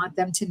 And I want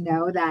them to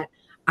know that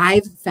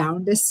I've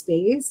found a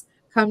space.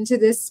 Come to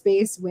this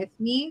space with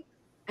me.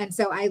 And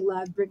so I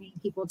love bringing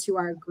people to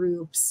our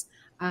groups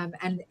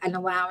and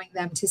allowing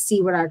them to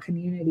see what our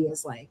community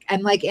is like.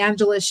 And like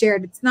Angela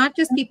shared, it's not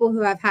just people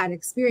who have had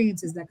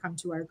experiences that come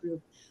to our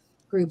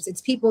groups.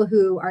 It's people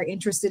who are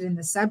interested in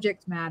the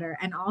subject matter,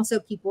 and also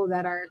people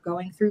that are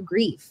going through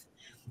grief.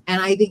 And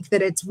I think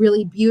that it's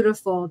really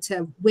beautiful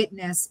to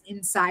witness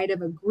inside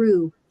of a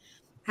group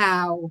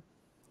how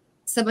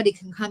somebody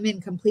can come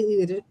in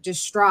completely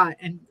distraught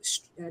and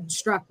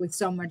struck with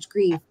so much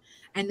grief,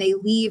 and they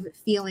leave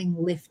feeling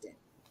lifted.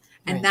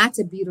 And that's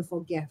a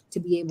beautiful gift,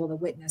 to be able to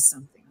witness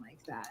something like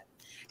that.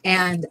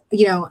 And,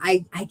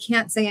 I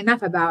can't say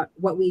enough about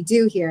what we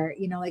do here.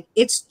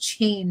 It's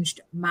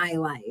changed my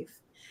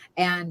life.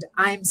 And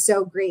I'm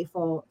so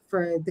grateful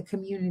for the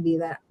community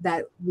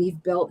that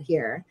we've built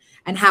here,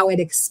 and how it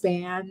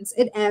expands.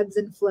 It ebbs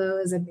and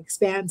flows and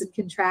expands and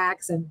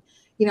contracts. And,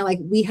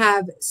 we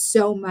have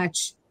so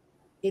much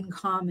in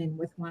common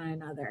with one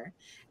another.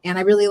 And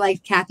I really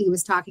liked Kathy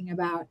was talking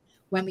about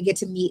when we get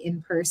to meet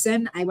in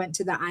person. I went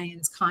to the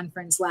IANDS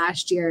conference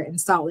last year in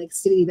Salt Lake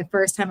City, the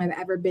first time I've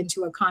ever been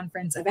to a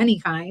conference of any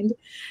kind.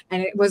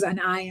 And it was an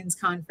IANDS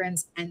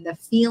conference. And the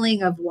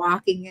feeling of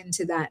walking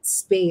into that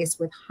space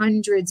with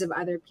hundreds of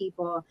other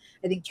people,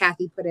 I think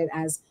Kathy put it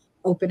as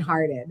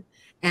open-hearted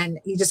and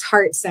you just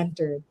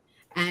heart-centered.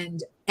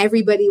 And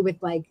everybody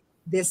with like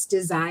this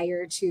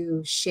desire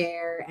to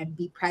share and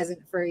be present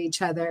for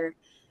each other.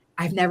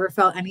 I've never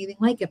felt anything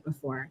like it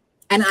before.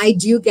 And I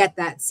do get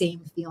that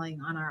same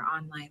feeling on our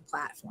online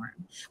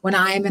platform. When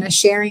I am in a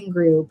sharing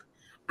group,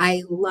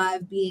 I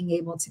love being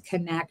able to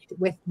connect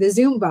with the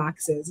Zoom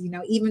boxes. You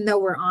know, even though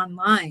we're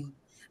online,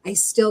 I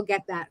still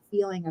get that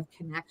feeling of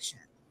connection.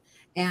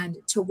 And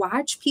to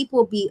watch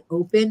people be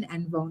open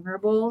and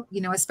vulnerable, you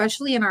know,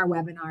 especially in our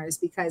webinars,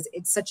 because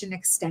it's such an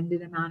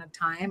extended amount of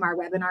time. Our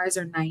webinars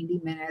are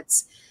 90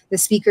 minutes. The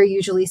speaker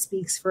usually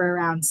speaks for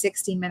around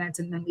 60 minutes,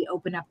 and then we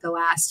open up the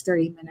last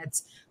 30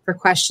 minutes for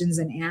questions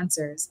and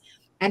answers.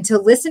 And to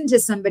listen to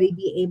somebody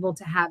be able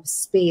to have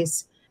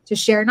space to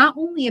share not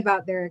only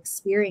about their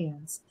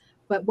experience,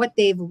 but what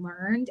they've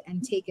learned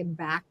and taken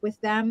back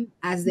with them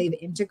as they've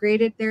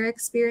integrated their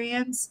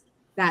experience.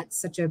 That's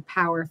such a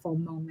powerful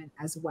moment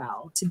as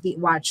well,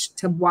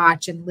 to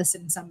watch and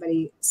listen to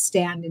somebody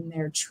stand in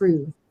their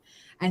truth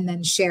and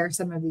then share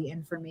some of the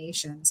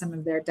information, some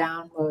of their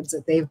downloads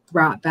that they've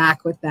brought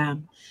back with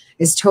them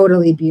is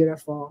totally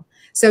beautiful.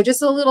 So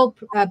just a little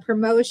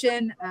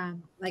promotion.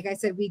 Like I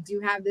said, we do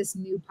have this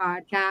new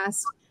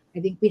podcast. I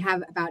think we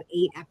have about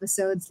 8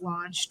 episodes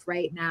launched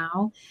right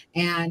now.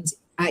 And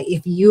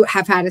if you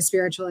have had a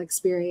spiritual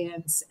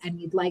experience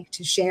and you'd like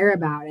to share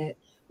about it,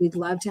 we'd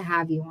love to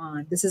have you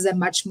on. This is a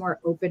much more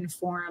open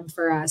forum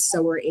for us,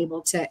 so we're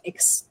able to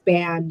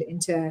expand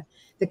into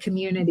the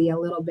community a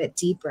little bit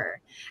deeper.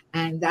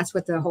 And that's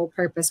what the whole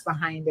purpose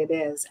behind it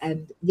is.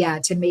 And yeah,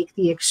 to make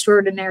the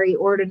extraordinary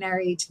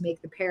ordinary, to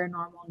make the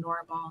paranormal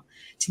normal,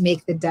 to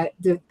make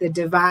the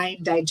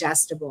divine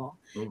digestible.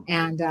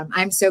 And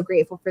I'm so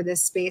grateful for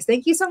this space.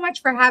 Thank you so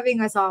much for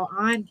having us all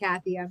on,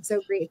 Kathy. I'm so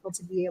grateful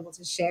to be able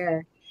to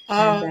share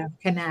and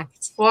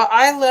connect. Well,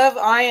 I love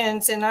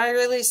IANDS, and I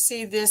really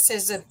see this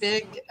as a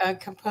big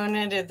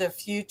component of the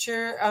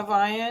future of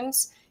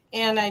IANDS.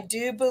 And I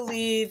do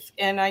believe,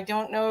 and I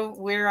don't know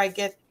where I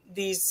get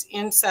these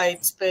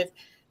insights, but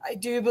I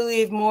do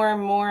believe more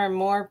and more and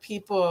more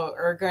people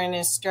are going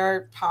to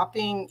start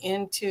popping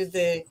into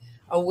the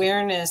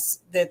awareness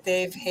that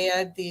they've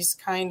had these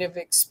kind of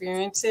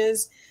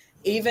experiences.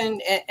 Even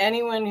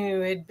anyone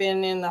who had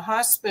been in the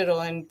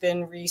hospital and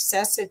been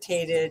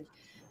resuscitated,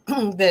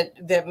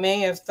 that may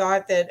have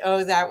thought that,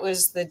 oh, that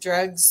was the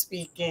drugs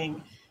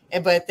speaking,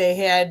 but they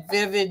had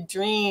vivid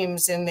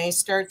dreams and they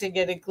start to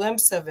get a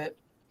glimpse of it.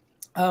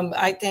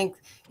 I think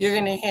you're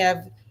going to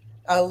have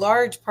a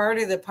large part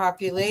of the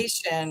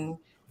population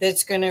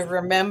that's going to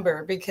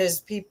remember, because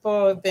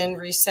people have been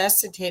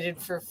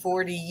resuscitated for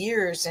 40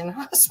 years in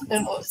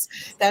hospitals.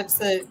 That's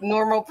the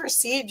normal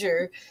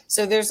procedure.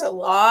 So there's a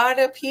lot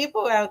of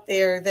people out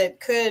there that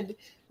could,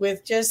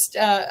 with just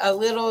a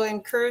little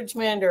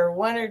encouragement or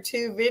 1 or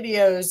 2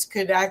 videos,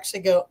 could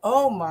actually go,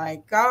 oh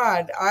my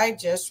God, I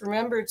just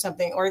remembered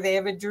something, or they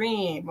have a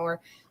dream or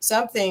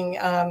something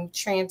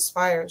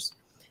transpires.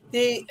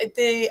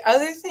 The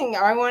other thing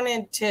I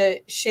wanted to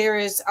share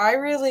is I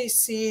really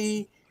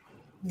see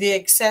the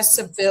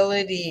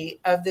accessibility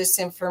of this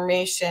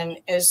information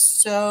is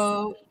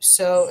so,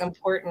 so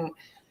important.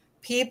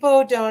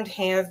 People don't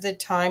have the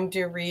time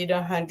to read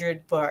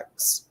 100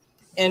 books.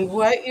 And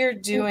what you're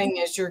doing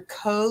is you're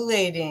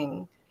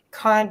collating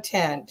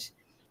content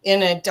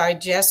in a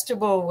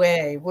digestible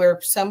way, where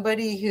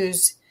somebody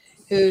who's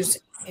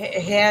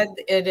had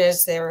it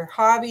as their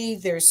hobby,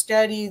 their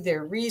study,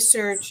 their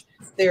research,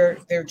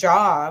 their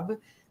job,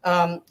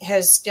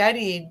 has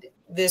studied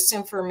this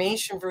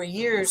information for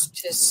years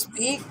to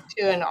speak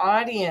to an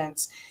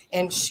audience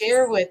and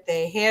share what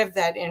they have.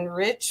 That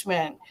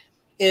enrichment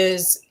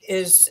is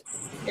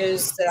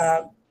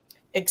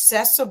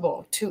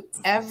accessible to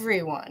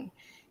everyone.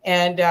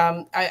 And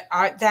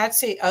that's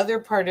the other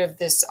part of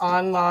this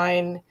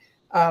online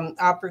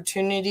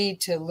opportunity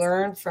to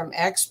learn from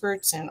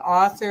experts and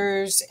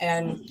authors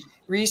and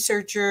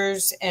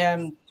researchers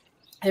and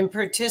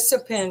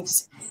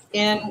participants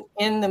in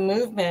the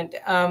movement.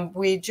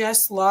 We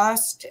just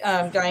lost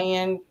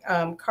Diane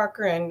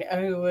Cochran,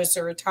 who was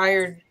a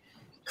retired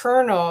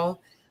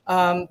colonel,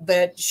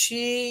 but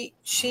she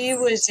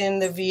was in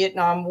the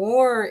Vietnam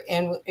War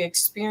and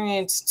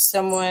experienced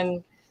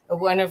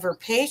one of her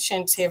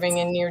patients having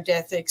a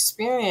near-death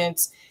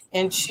experience,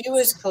 and she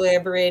was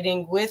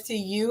collaborating with the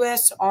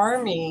U.S.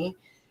 Army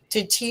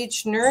to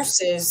teach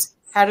nurses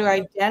how to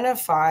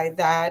identify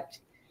that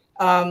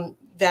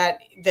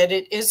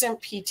it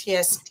isn't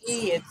PTSD,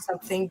 it's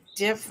something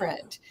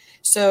different.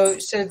 So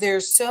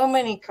there's so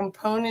many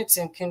components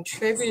and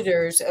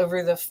contributors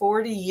over the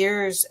 40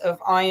 years of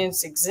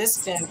IANDS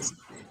existence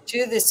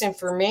to this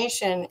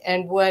information.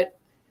 And what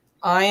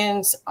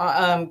IANDS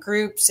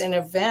groups and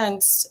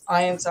events,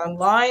 IANDS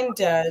Online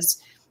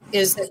does,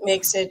 is it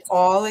makes it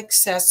all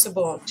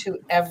accessible to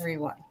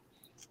everyone.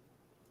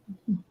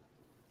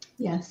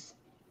 Yes.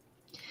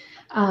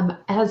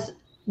 As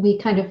we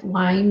kind of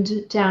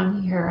wind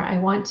down here, I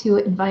want to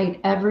invite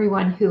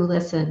everyone who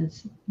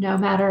listens, no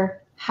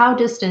matter how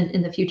distant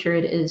in the future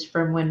it is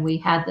from when we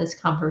had this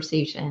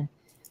conversation,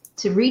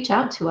 to reach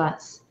out to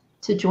us,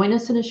 to join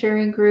us in a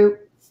sharing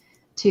group,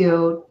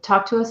 to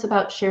talk to us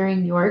about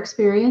sharing your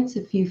experience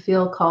if you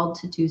feel called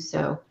to do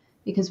so,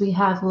 because we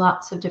have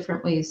lots of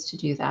different ways to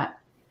do that.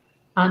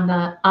 On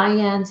the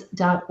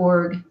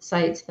IANDS.org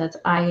site, that's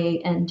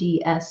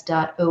IANDS.org,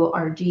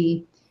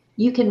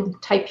 you can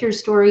type your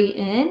story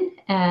in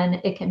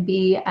and it can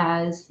be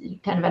as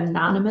kind of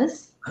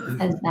anonymous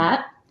as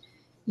that.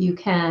 You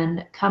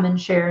can come and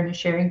share in a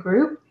sharing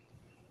group.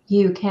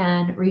 You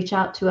can reach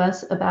out to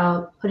us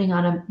about putting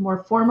on a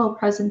more formal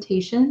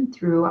presentation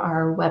through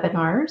our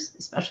webinars,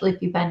 especially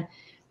if you've been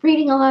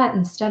reading a lot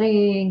and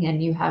studying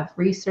and you have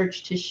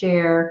research to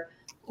share,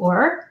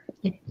 or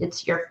if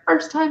it's your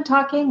first time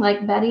talking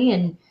like Betty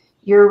and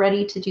you're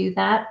ready to do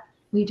that.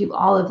 We do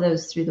all of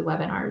those through the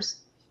webinars.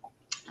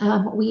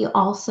 We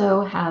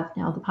also have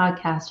now the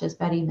podcast, as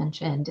Betty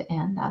mentioned,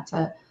 and that's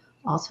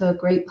also a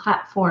great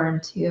platform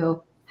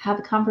to have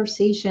a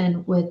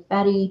conversation with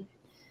Betty,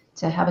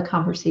 to have a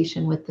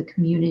conversation with the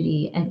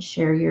community and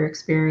share your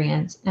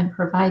experience and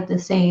provide the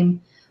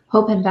same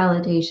hope and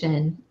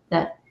validation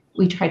that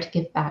we try to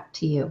give back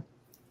to you.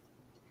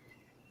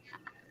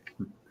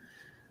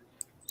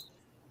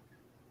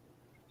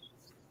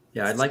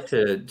 Yeah, I'd like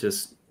to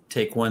just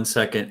take 1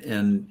 second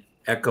and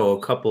echo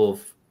a couple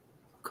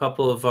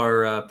of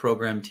our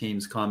program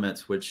team's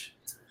comments, which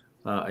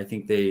I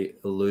think they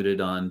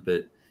alluded on.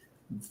 But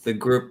the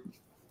group,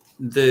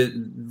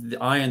 the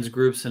IANDS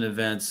groups and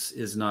events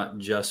is not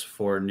just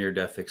for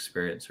near-death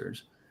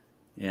experiencers,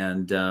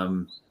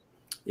 and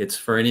it's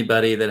for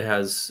anybody that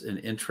has an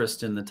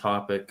interest in the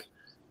topic.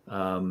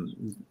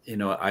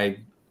 I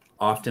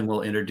often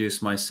will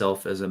introduce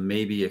myself as a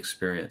maybe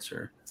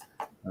experiencer.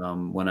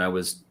 When I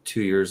was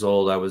 2 years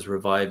old, I was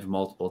revived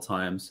multiple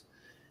times.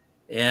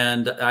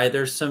 And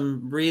there's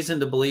some reason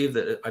to believe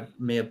that I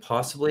may have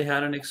possibly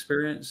had an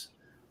experience,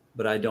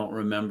 but I don't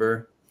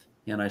remember.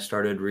 And I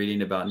started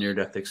reading about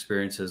near-death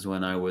experiences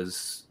when I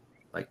was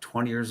like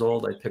 20 years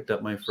old. I picked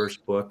up my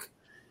first book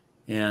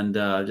and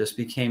just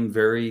became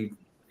very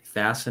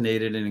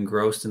fascinated and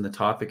engrossed in the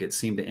topic. It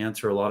seemed to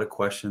answer a lot of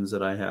questions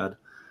that I had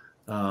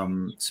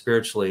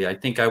spiritually. I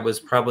think I was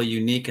probably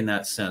unique in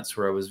that sense,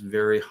 where I was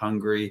very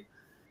hungry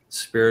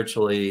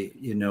spiritually,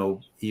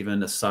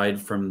 even aside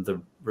from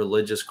the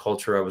religious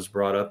culture I was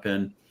brought up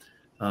in.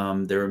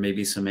 There were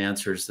maybe some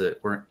answers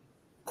that weren't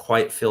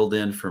quite filled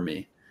in for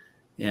me.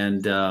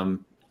 And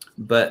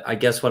but I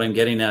guess what I'm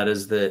getting at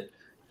is that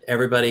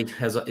everybody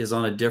is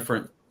on a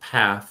different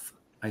path,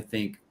 I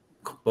think,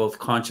 both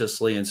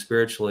consciously and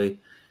spiritually.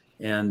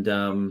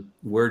 And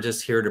we're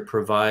just here to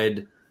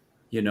provide,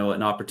 an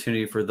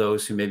opportunity for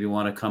those who maybe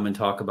want to come and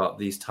talk about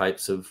these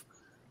types of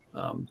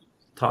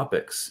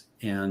topics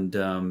and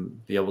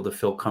be able to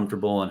feel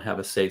comfortable and have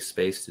a safe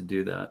space to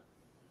do that.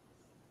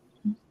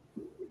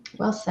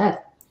 Well said.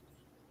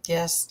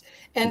 Yes.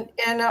 And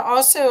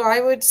also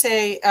I would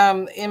say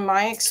in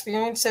my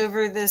experience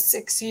over the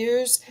 6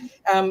 years,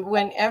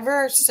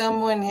 whenever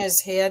someone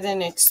has had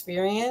an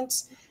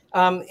experience,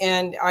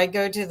 and I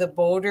go to the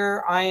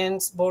Boulder,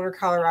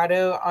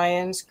 Colorado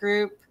IANDS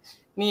group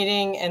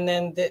meeting, and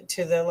then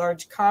to the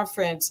large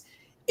conference,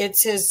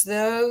 it's as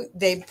though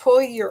they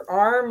pull your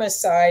arm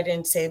aside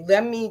and say,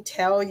 let me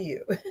tell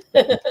you,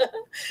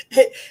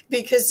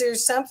 because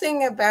there's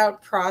something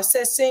about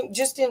processing.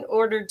 Just in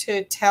order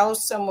to tell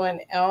someone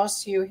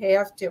else, you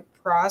have to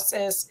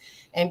process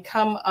and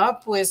come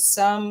up with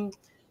some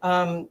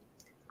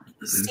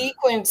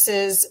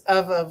sequences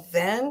of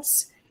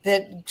events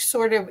that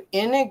sort of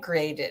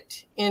integrate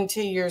it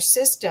into your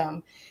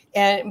system.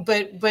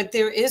 But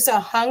there is a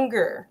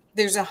hunger.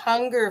 There's a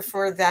hunger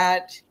for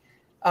that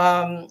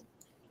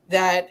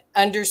that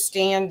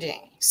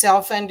understanding,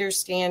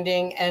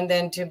 self-understanding, and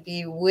then to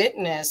be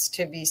witnessed,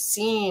 to be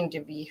seen, to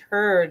be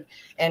heard,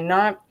 and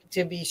not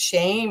to be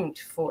shamed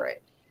for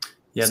it.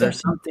 Yeah, so,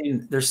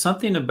 there's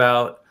something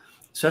about,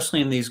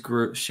 especially in these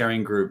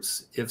sharing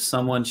groups, if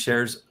someone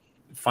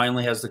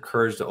finally has the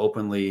courage to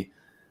openly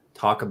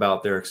talk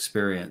about their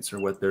experience or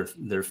what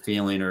they're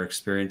feeling or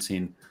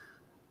experiencing,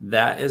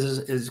 that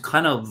is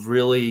kind of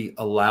really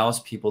allows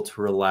people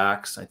to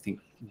relax. I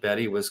think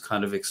Betty was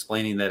kind of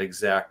explaining that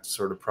exact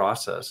sort of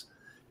process,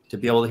 to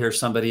be able to hear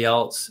somebody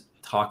else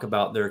talk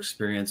about their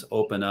experience,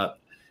 open up,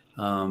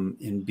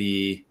 and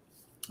be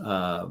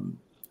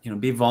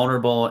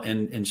vulnerable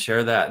and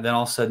share that. Then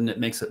all of a sudden it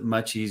makes it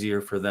much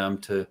easier for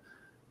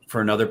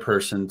another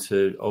person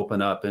to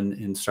open up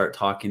and start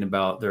talking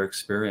about their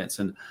experience.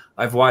 And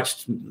I've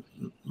watched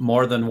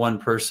more than one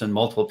person,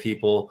 multiple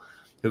people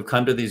who've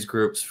come to these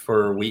groups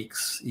for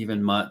weeks,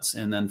 even months,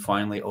 and then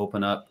finally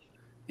open up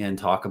and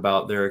talk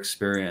about their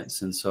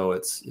experience. And so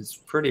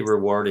it's pretty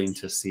rewarding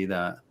to see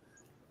that.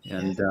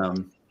 And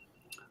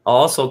I'll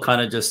also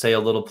kind of just say a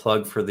little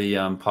plug for the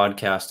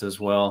podcast as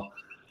well.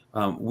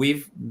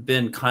 We've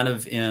been kind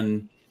of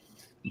in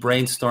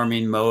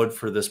brainstorming mode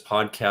for this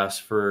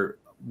podcast for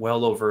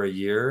well over a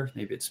year.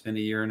 Maybe it's been a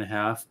year and a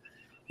half.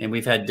 And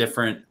we've had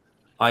different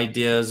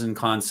ideas and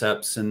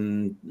concepts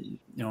and,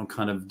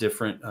 kind of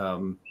different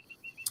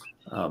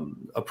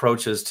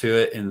approaches to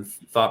it and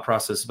thought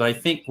process. But I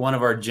think one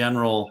of our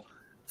general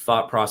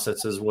thought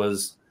processes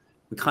was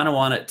we kind of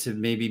want it to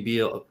maybe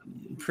be a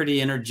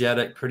pretty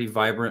energetic, pretty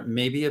vibrant,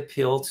 maybe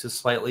appeal to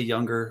slightly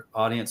younger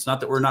audience. Not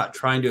that we're not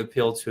trying to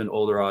appeal to an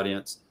older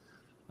audience.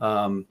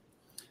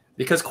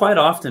 Because quite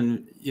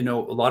often, a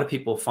lot of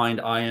people find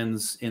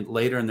IANDS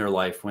later in their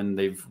life when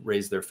they've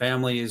raised their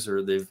families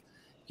or they've,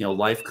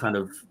 life kind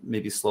of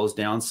maybe slows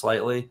down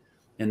slightly.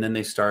 And then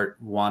they start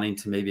wanting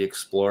to maybe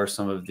explore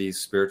some of these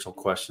spiritual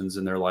questions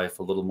in their life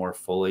a little more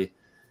fully.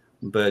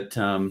 But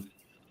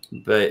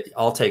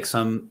I'll take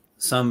some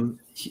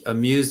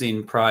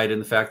amusing pride in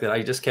the fact that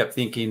I just kept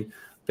thinking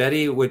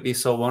Betty would be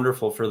so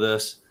wonderful for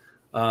this.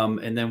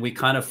 And then we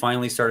kind of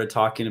finally started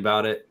talking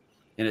about it,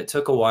 and it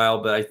took a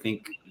while, but I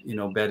think,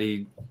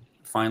 Betty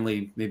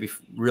finally maybe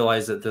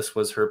realized that this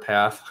was her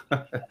path.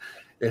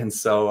 And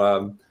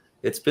so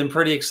it's been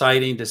pretty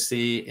exciting to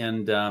see,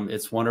 and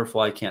it's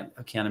wonderful. I can't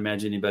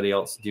imagine anybody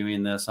else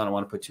doing this. I don't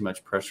want to put too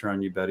much pressure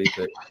on you, Betty,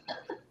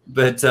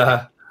 but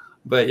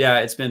yeah,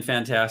 it's been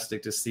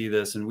fantastic to see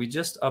this. And we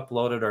just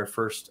uploaded our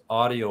first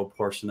audio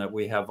portion that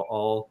we have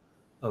all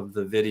of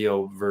the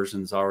video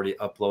versions already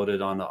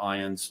uploaded on the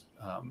IANDS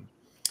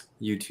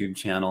YouTube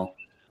channel.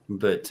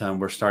 But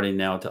we're starting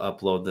now to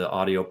upload the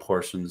audio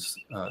portions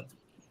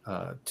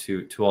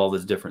to all the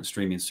different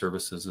streaming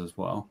services as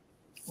well.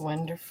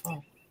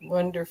 Wonderful.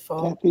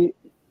 Wonderful. Kathy,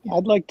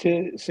 I'd like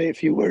to say a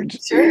few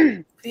words.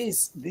 Sure,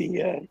 please.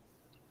 The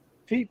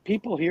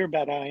people hear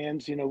about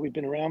IANDS, we've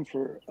been around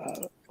for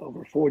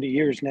over 40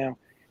 years now,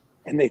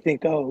 and they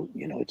think,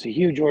 it's a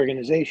huge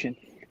organization.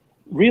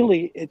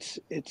 Really, it's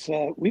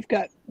we've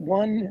got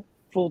one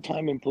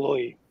full-time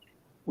employee.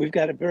 We've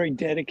got a very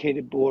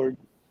dedicated board.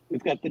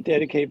 We've got the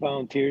dedicated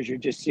volunteers. You're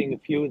just seeing a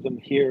few of them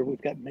here.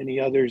 We've got many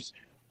others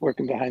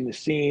working behind the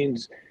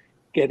scenes,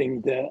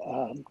 getting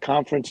the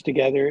conference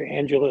together.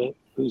 Angela,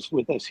 who's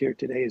with us here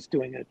today, is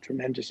doing a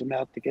tremendous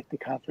amount to get the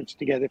conference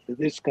together for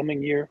this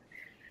coming year.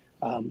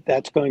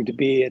 That's going to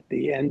be at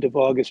the end of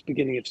August,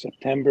 beginning of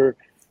September.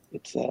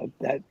 It's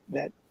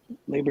that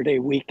Labor Day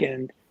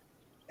weekend.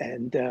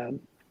 And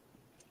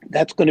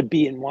that's going to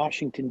be in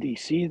Washington,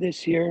 D.C.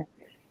 this year,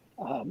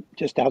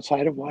 just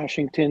outside of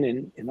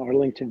Washington in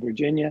Arlington,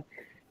 Virginia.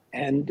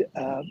 And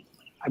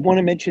I want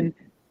to mention,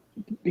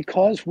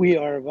 because we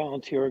are a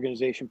volunteer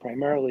organization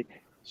primarily,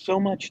 so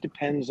much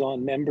depends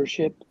on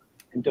membership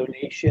and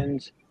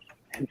donations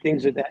and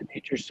things of that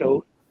nature.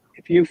 So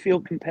if you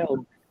feel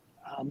compelled,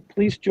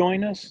 please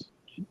join us,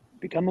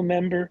 become a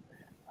member.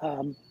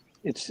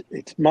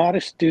 It's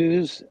modest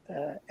dues,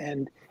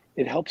 and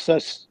it helps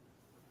us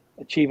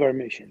achieve our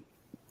mission.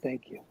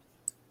 Thank you.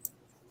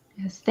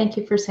 Yes, thank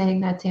you for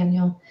saying that,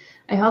 Daniel.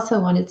 I also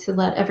wanted to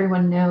let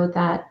everyone know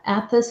that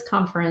at this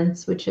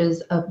conference, which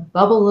is a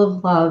bubble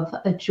of love,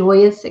 a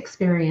joyous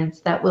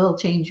experience that will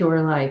change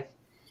your life,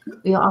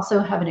 we also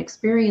have an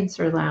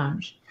experiencer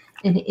lounge.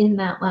 And in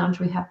that lounge,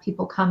 we have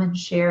people come and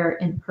share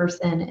in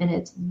person. And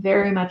it's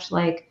very much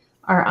like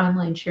our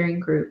online sharing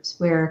groups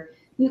where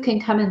you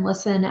can come and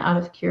listen out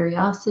of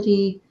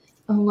curiosity.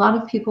 A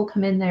lot of people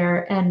come in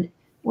there and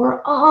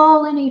we're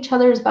all in each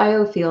other's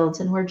biofields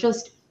and we're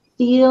just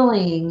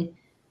feeling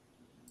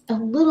a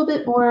little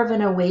bit more of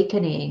an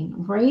awakening,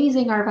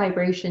 raising our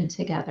vibration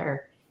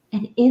together.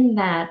 And in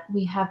that,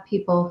 we have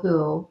people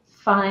who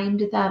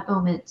find that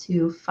moment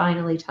to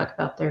finally talk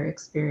about their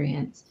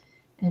experience.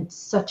 And it's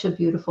such a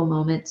beautiful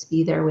moment to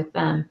be there with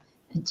them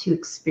and to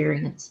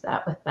experience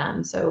that with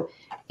them. So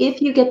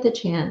if you get the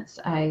chance,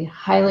 I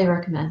highly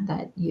recommend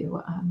that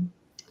you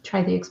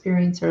try the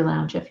Experiencer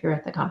Lounge if you're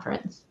at the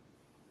conference.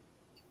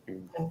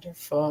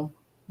 Wonderful.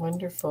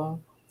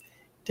 Wonderful.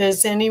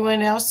 Does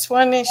anyone else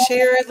want to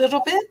share a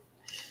little bit?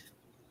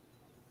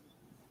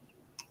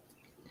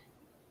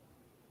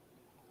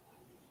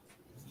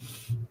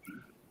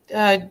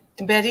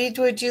 Betty,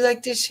 would you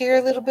like to share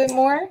a little bit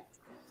more?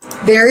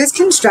 There is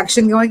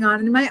construction going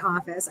on in my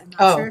office. I'm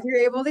not sure if you're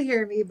able to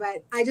hear me,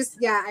 but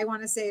I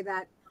want to say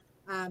that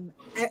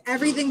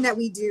everything that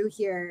we do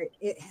here,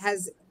 it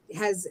has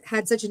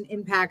had such an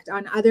impact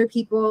on other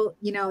people.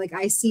 Like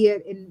I see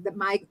it in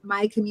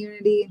my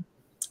community.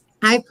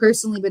 I've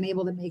personally been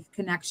able to make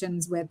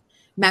connections with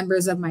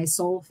members of my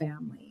soul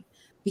family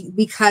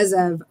because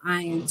of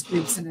IANDS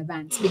groups and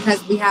events,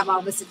 because we have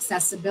all this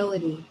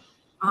accessibility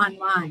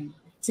online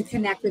to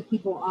connect with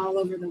people all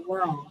over the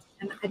world.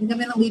 And I think I'm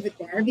going to leave it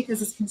there because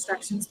this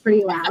construction is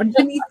pretty loud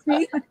beneath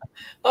me.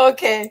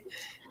 Okay.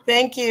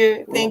 Thank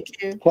you.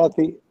 Thank you.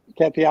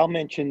 Kathy, I'll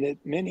mention that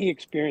many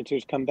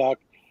experiencers come back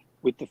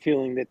with the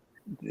feeling that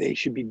they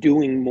should be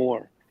doing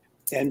more.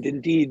 And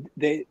indeed,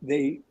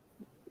 they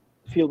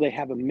feel they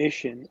have a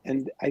mission.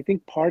 And I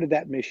think part of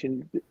that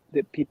mission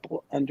that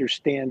people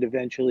understand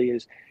eventually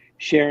is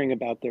sharing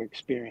about their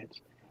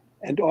experience.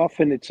 and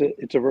often it's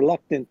a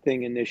reluctant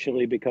thing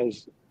initially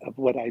because of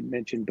what I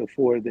mentioned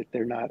before, that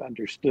they're not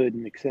understood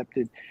and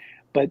accepted.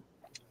 But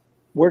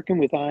working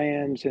with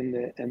IANDS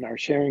and our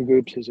sharing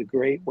groups is a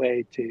great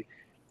way to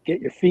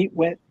get your feet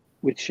wet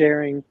with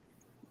sharing,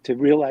 to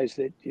realize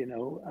that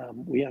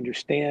we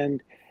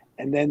understand,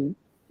 and then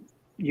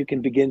you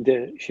can begin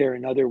to share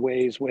in other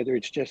ways, whether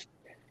it's just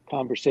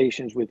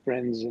conversations with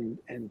friends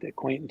and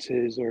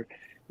acquaintances, or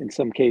in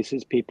some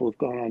cases people have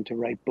gone on to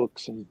write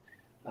books and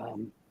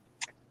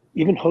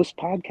even host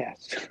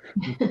podcasts.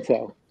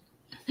 So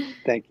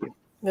thank you.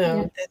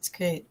 No, that's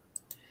great.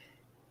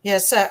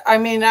 Yes,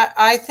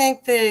 I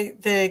think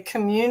the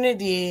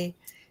community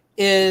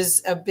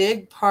is a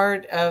big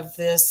part of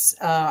this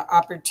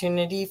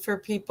opportunity for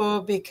people,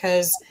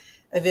 because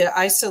the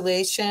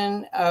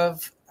isolation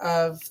of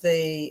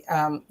the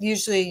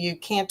usually you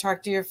can't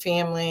talk to your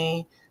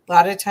family. A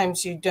lot of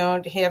times you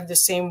don't have the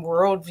same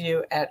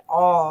worldview at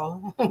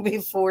all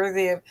after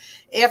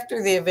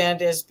the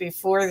event as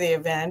before the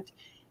event,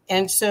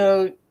 and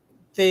so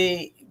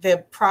the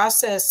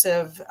process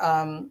of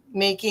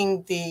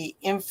making the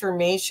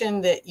information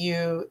that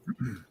you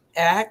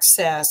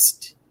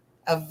accessed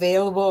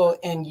available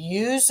and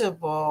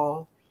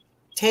usable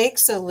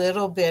takes a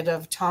little bit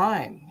of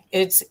time.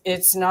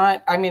 It's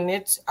not,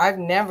 I've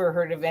never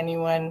heard of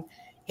anyone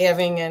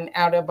having an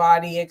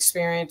out-of-body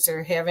experience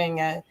or having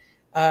a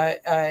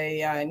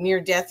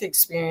near-death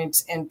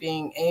experience and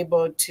being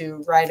able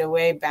to right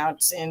away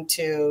bounce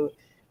into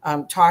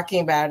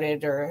talking about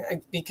it,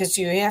 or because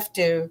you have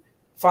to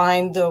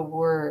find the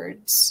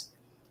words.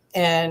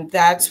 And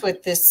that's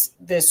what this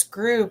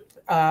group,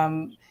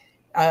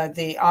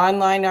 the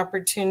online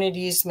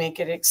opportunities make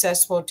it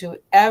accessible to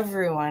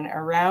everyone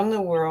around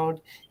the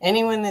world.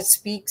 Anyone that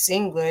speaks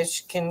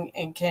English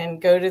can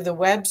go to the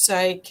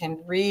website, can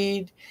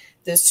read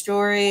the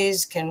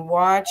stories, can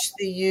watch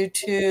the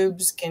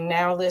YouTubes, can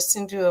now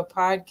listen to a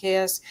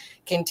podcast,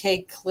 can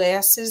take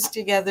classes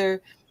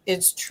together.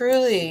 It's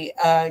truly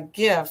a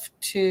gift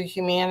to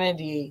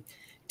humanity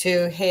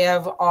to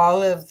have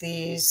all of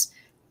these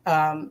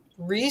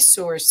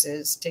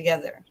resources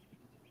together.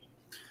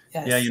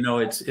 Yes. Yeah,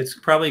 it's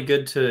probably a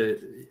good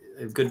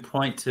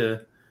point to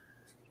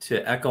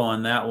echo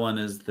on that one,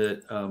 is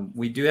that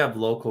we do have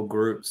local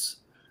groups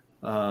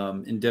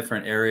in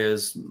different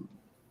areas,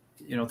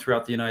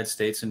 throughout the United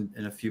States and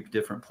in a few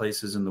different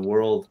places in the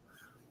world.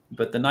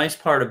 But the nice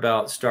part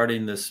about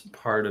starting this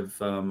part of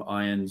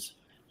IANDS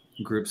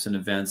groups and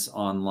events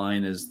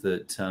online is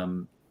that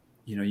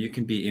you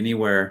can be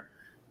anywhere.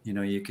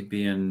 You could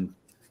be in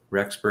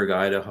Rexburg,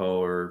 Idaho,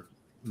 or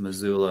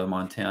Missoula,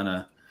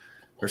 Montana,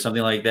 or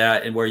something like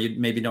that, and where you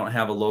maybe don't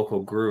have a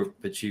local group,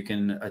 but you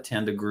can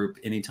attend a group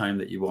anytime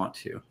that you want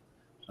to.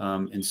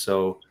 And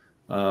so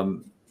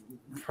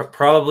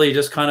probably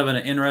just kind of an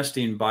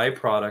interesting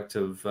byproduct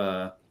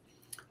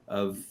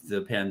of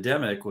the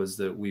pandemic was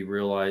that we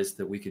realized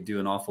that we could do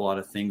an awful lot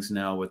of things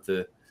now with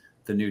the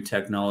new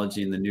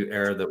technology and the new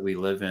era that we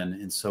live in.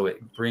 And so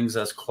it brings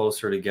us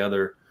closer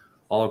together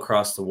all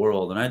across the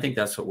world. And I think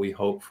that's what we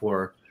hope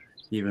for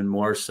even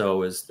more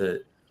so, is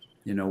that,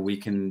 we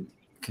can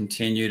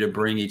continue to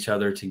bring each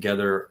other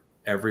together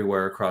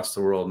everywhere across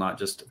the world, not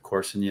just, of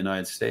course, in the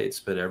United States,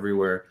 but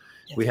everywhere.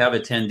 Yes. We have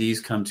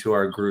attendees come to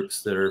our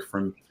groups that are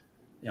from,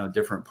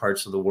 different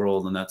parts of the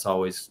world, and that's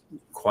always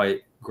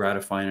quite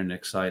gratifying and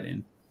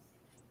exciting.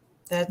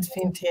 That's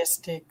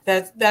fantastic.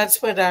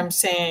 That's what I'm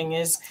saying,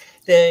 is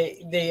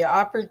the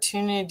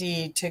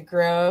opportunity to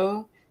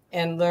grow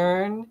and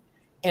learn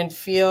and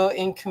feel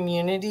in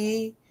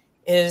community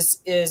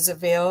is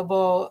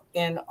available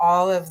in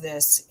all of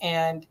this.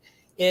 And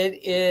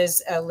it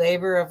is a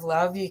labor of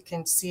love. You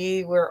can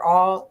see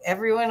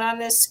everyone on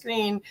this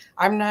screen.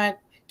 I'm not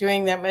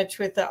doing that much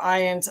with the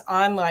IANDS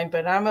online,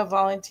 but I'm a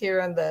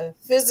volunteer on the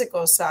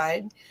physical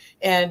side.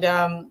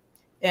 And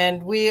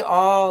we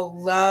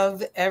all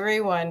love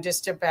everyone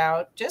just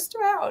about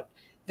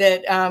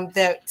that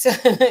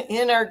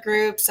in our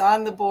groups,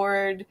 on the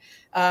board,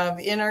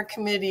 in our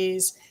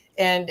committees,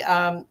 and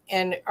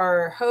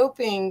are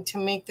hoping to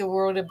make the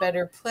world a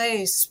better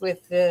place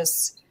with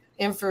this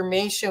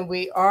information.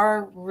 We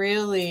are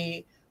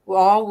really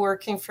all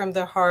working from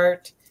the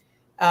heart,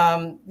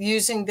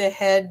 using the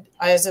head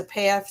as a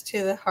path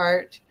to the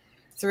heart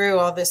through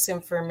all this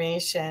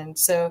information.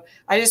 So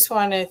I just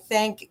want to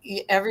thank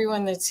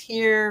everyone that's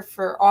here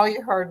for all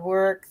your hard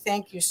work.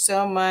 Thank you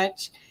so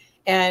much.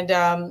 And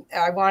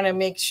I want to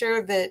make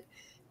sure that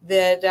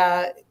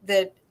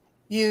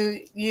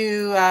you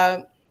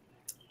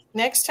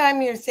next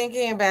time you're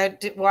thinking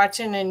about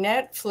watching a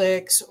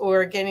Netflix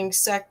or getting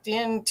sucked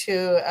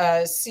into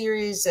a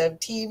series of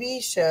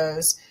TV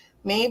shows,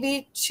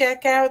 maybe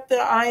check out the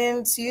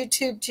IANDS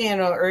YouTube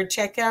channel, or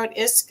check out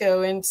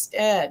ISCO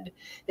instead,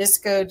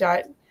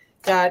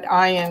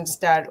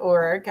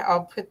 isco.iands.org.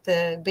 I'll put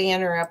the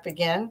banner up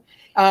again,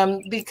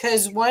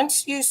 because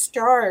once you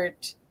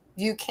start,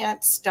 you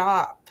can't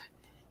stop,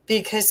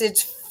 because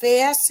it's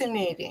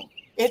fascinating.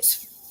 It's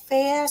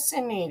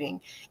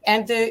fascinating.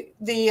 And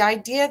the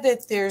idea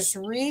that there's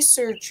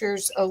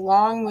researchers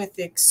along with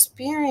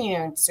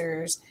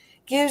experiencers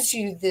gives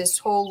you this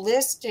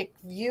holistic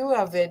view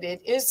of it.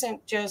 It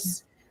isn't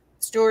just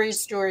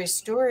stories.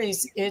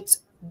 It's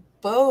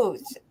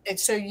both. And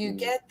so you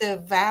get the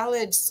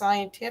valid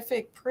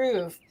scientific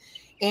proof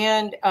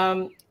and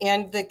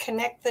the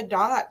connect the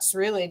dots,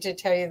 really, to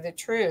tell you the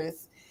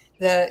truth.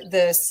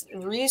 The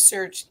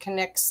research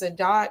connects the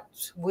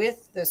dots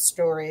with the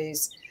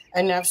stories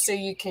enough so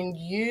you can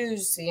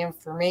use the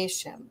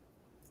information.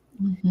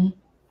 Mm-hmm.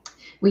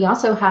 We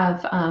also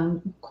have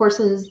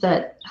courses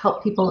that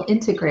help people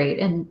integrate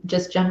and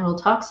just general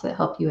talks that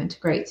help you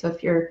integrate. So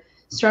if you're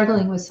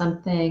struggling with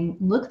something,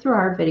 look through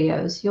our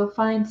videos. You'll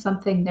find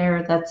something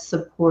there that's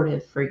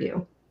supportive for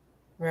you.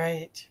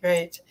 Right.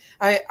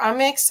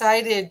 I'm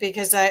excited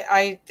because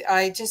I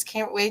just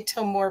can't wait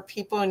till more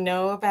people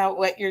know about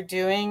what you're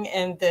doing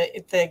and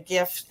the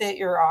gift that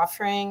you're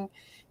offering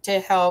to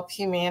help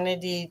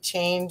humanity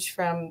change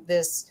from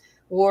this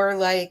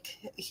warlike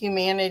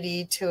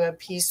humanity to a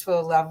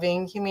peaceful,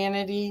 loving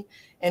humanity.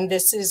 And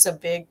this is a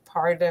big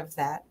part of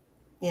that.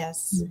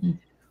 Yes. Mm-hmm.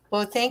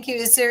 Well, thank you.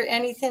 Is there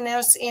anything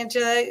else,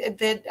 Angela,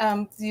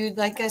 that you'd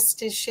like us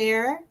to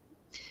share?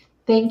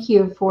 Thank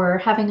you for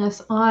having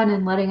us on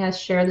and letting us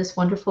share this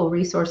wonderful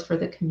resource for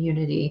the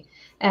community.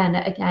 And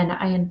again,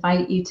 I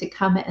invite you to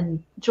come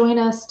and join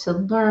us to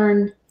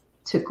learn,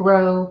 to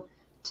grow,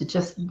 to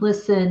just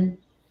listen,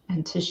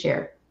 and to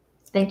share.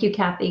 Thank you,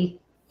 Kathy.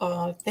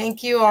 Oh,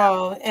 thank you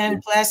all,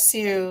 and bless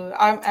you.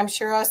 I'm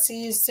sure I'll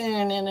see you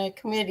soon in a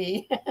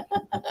committee.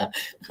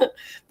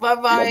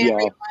 Bye-bye,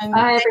 everyone.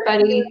 Bye,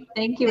 everybody.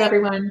 Thank you,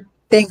 everyone.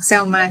 Thanks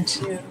so much.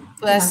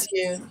 Bless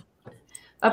you.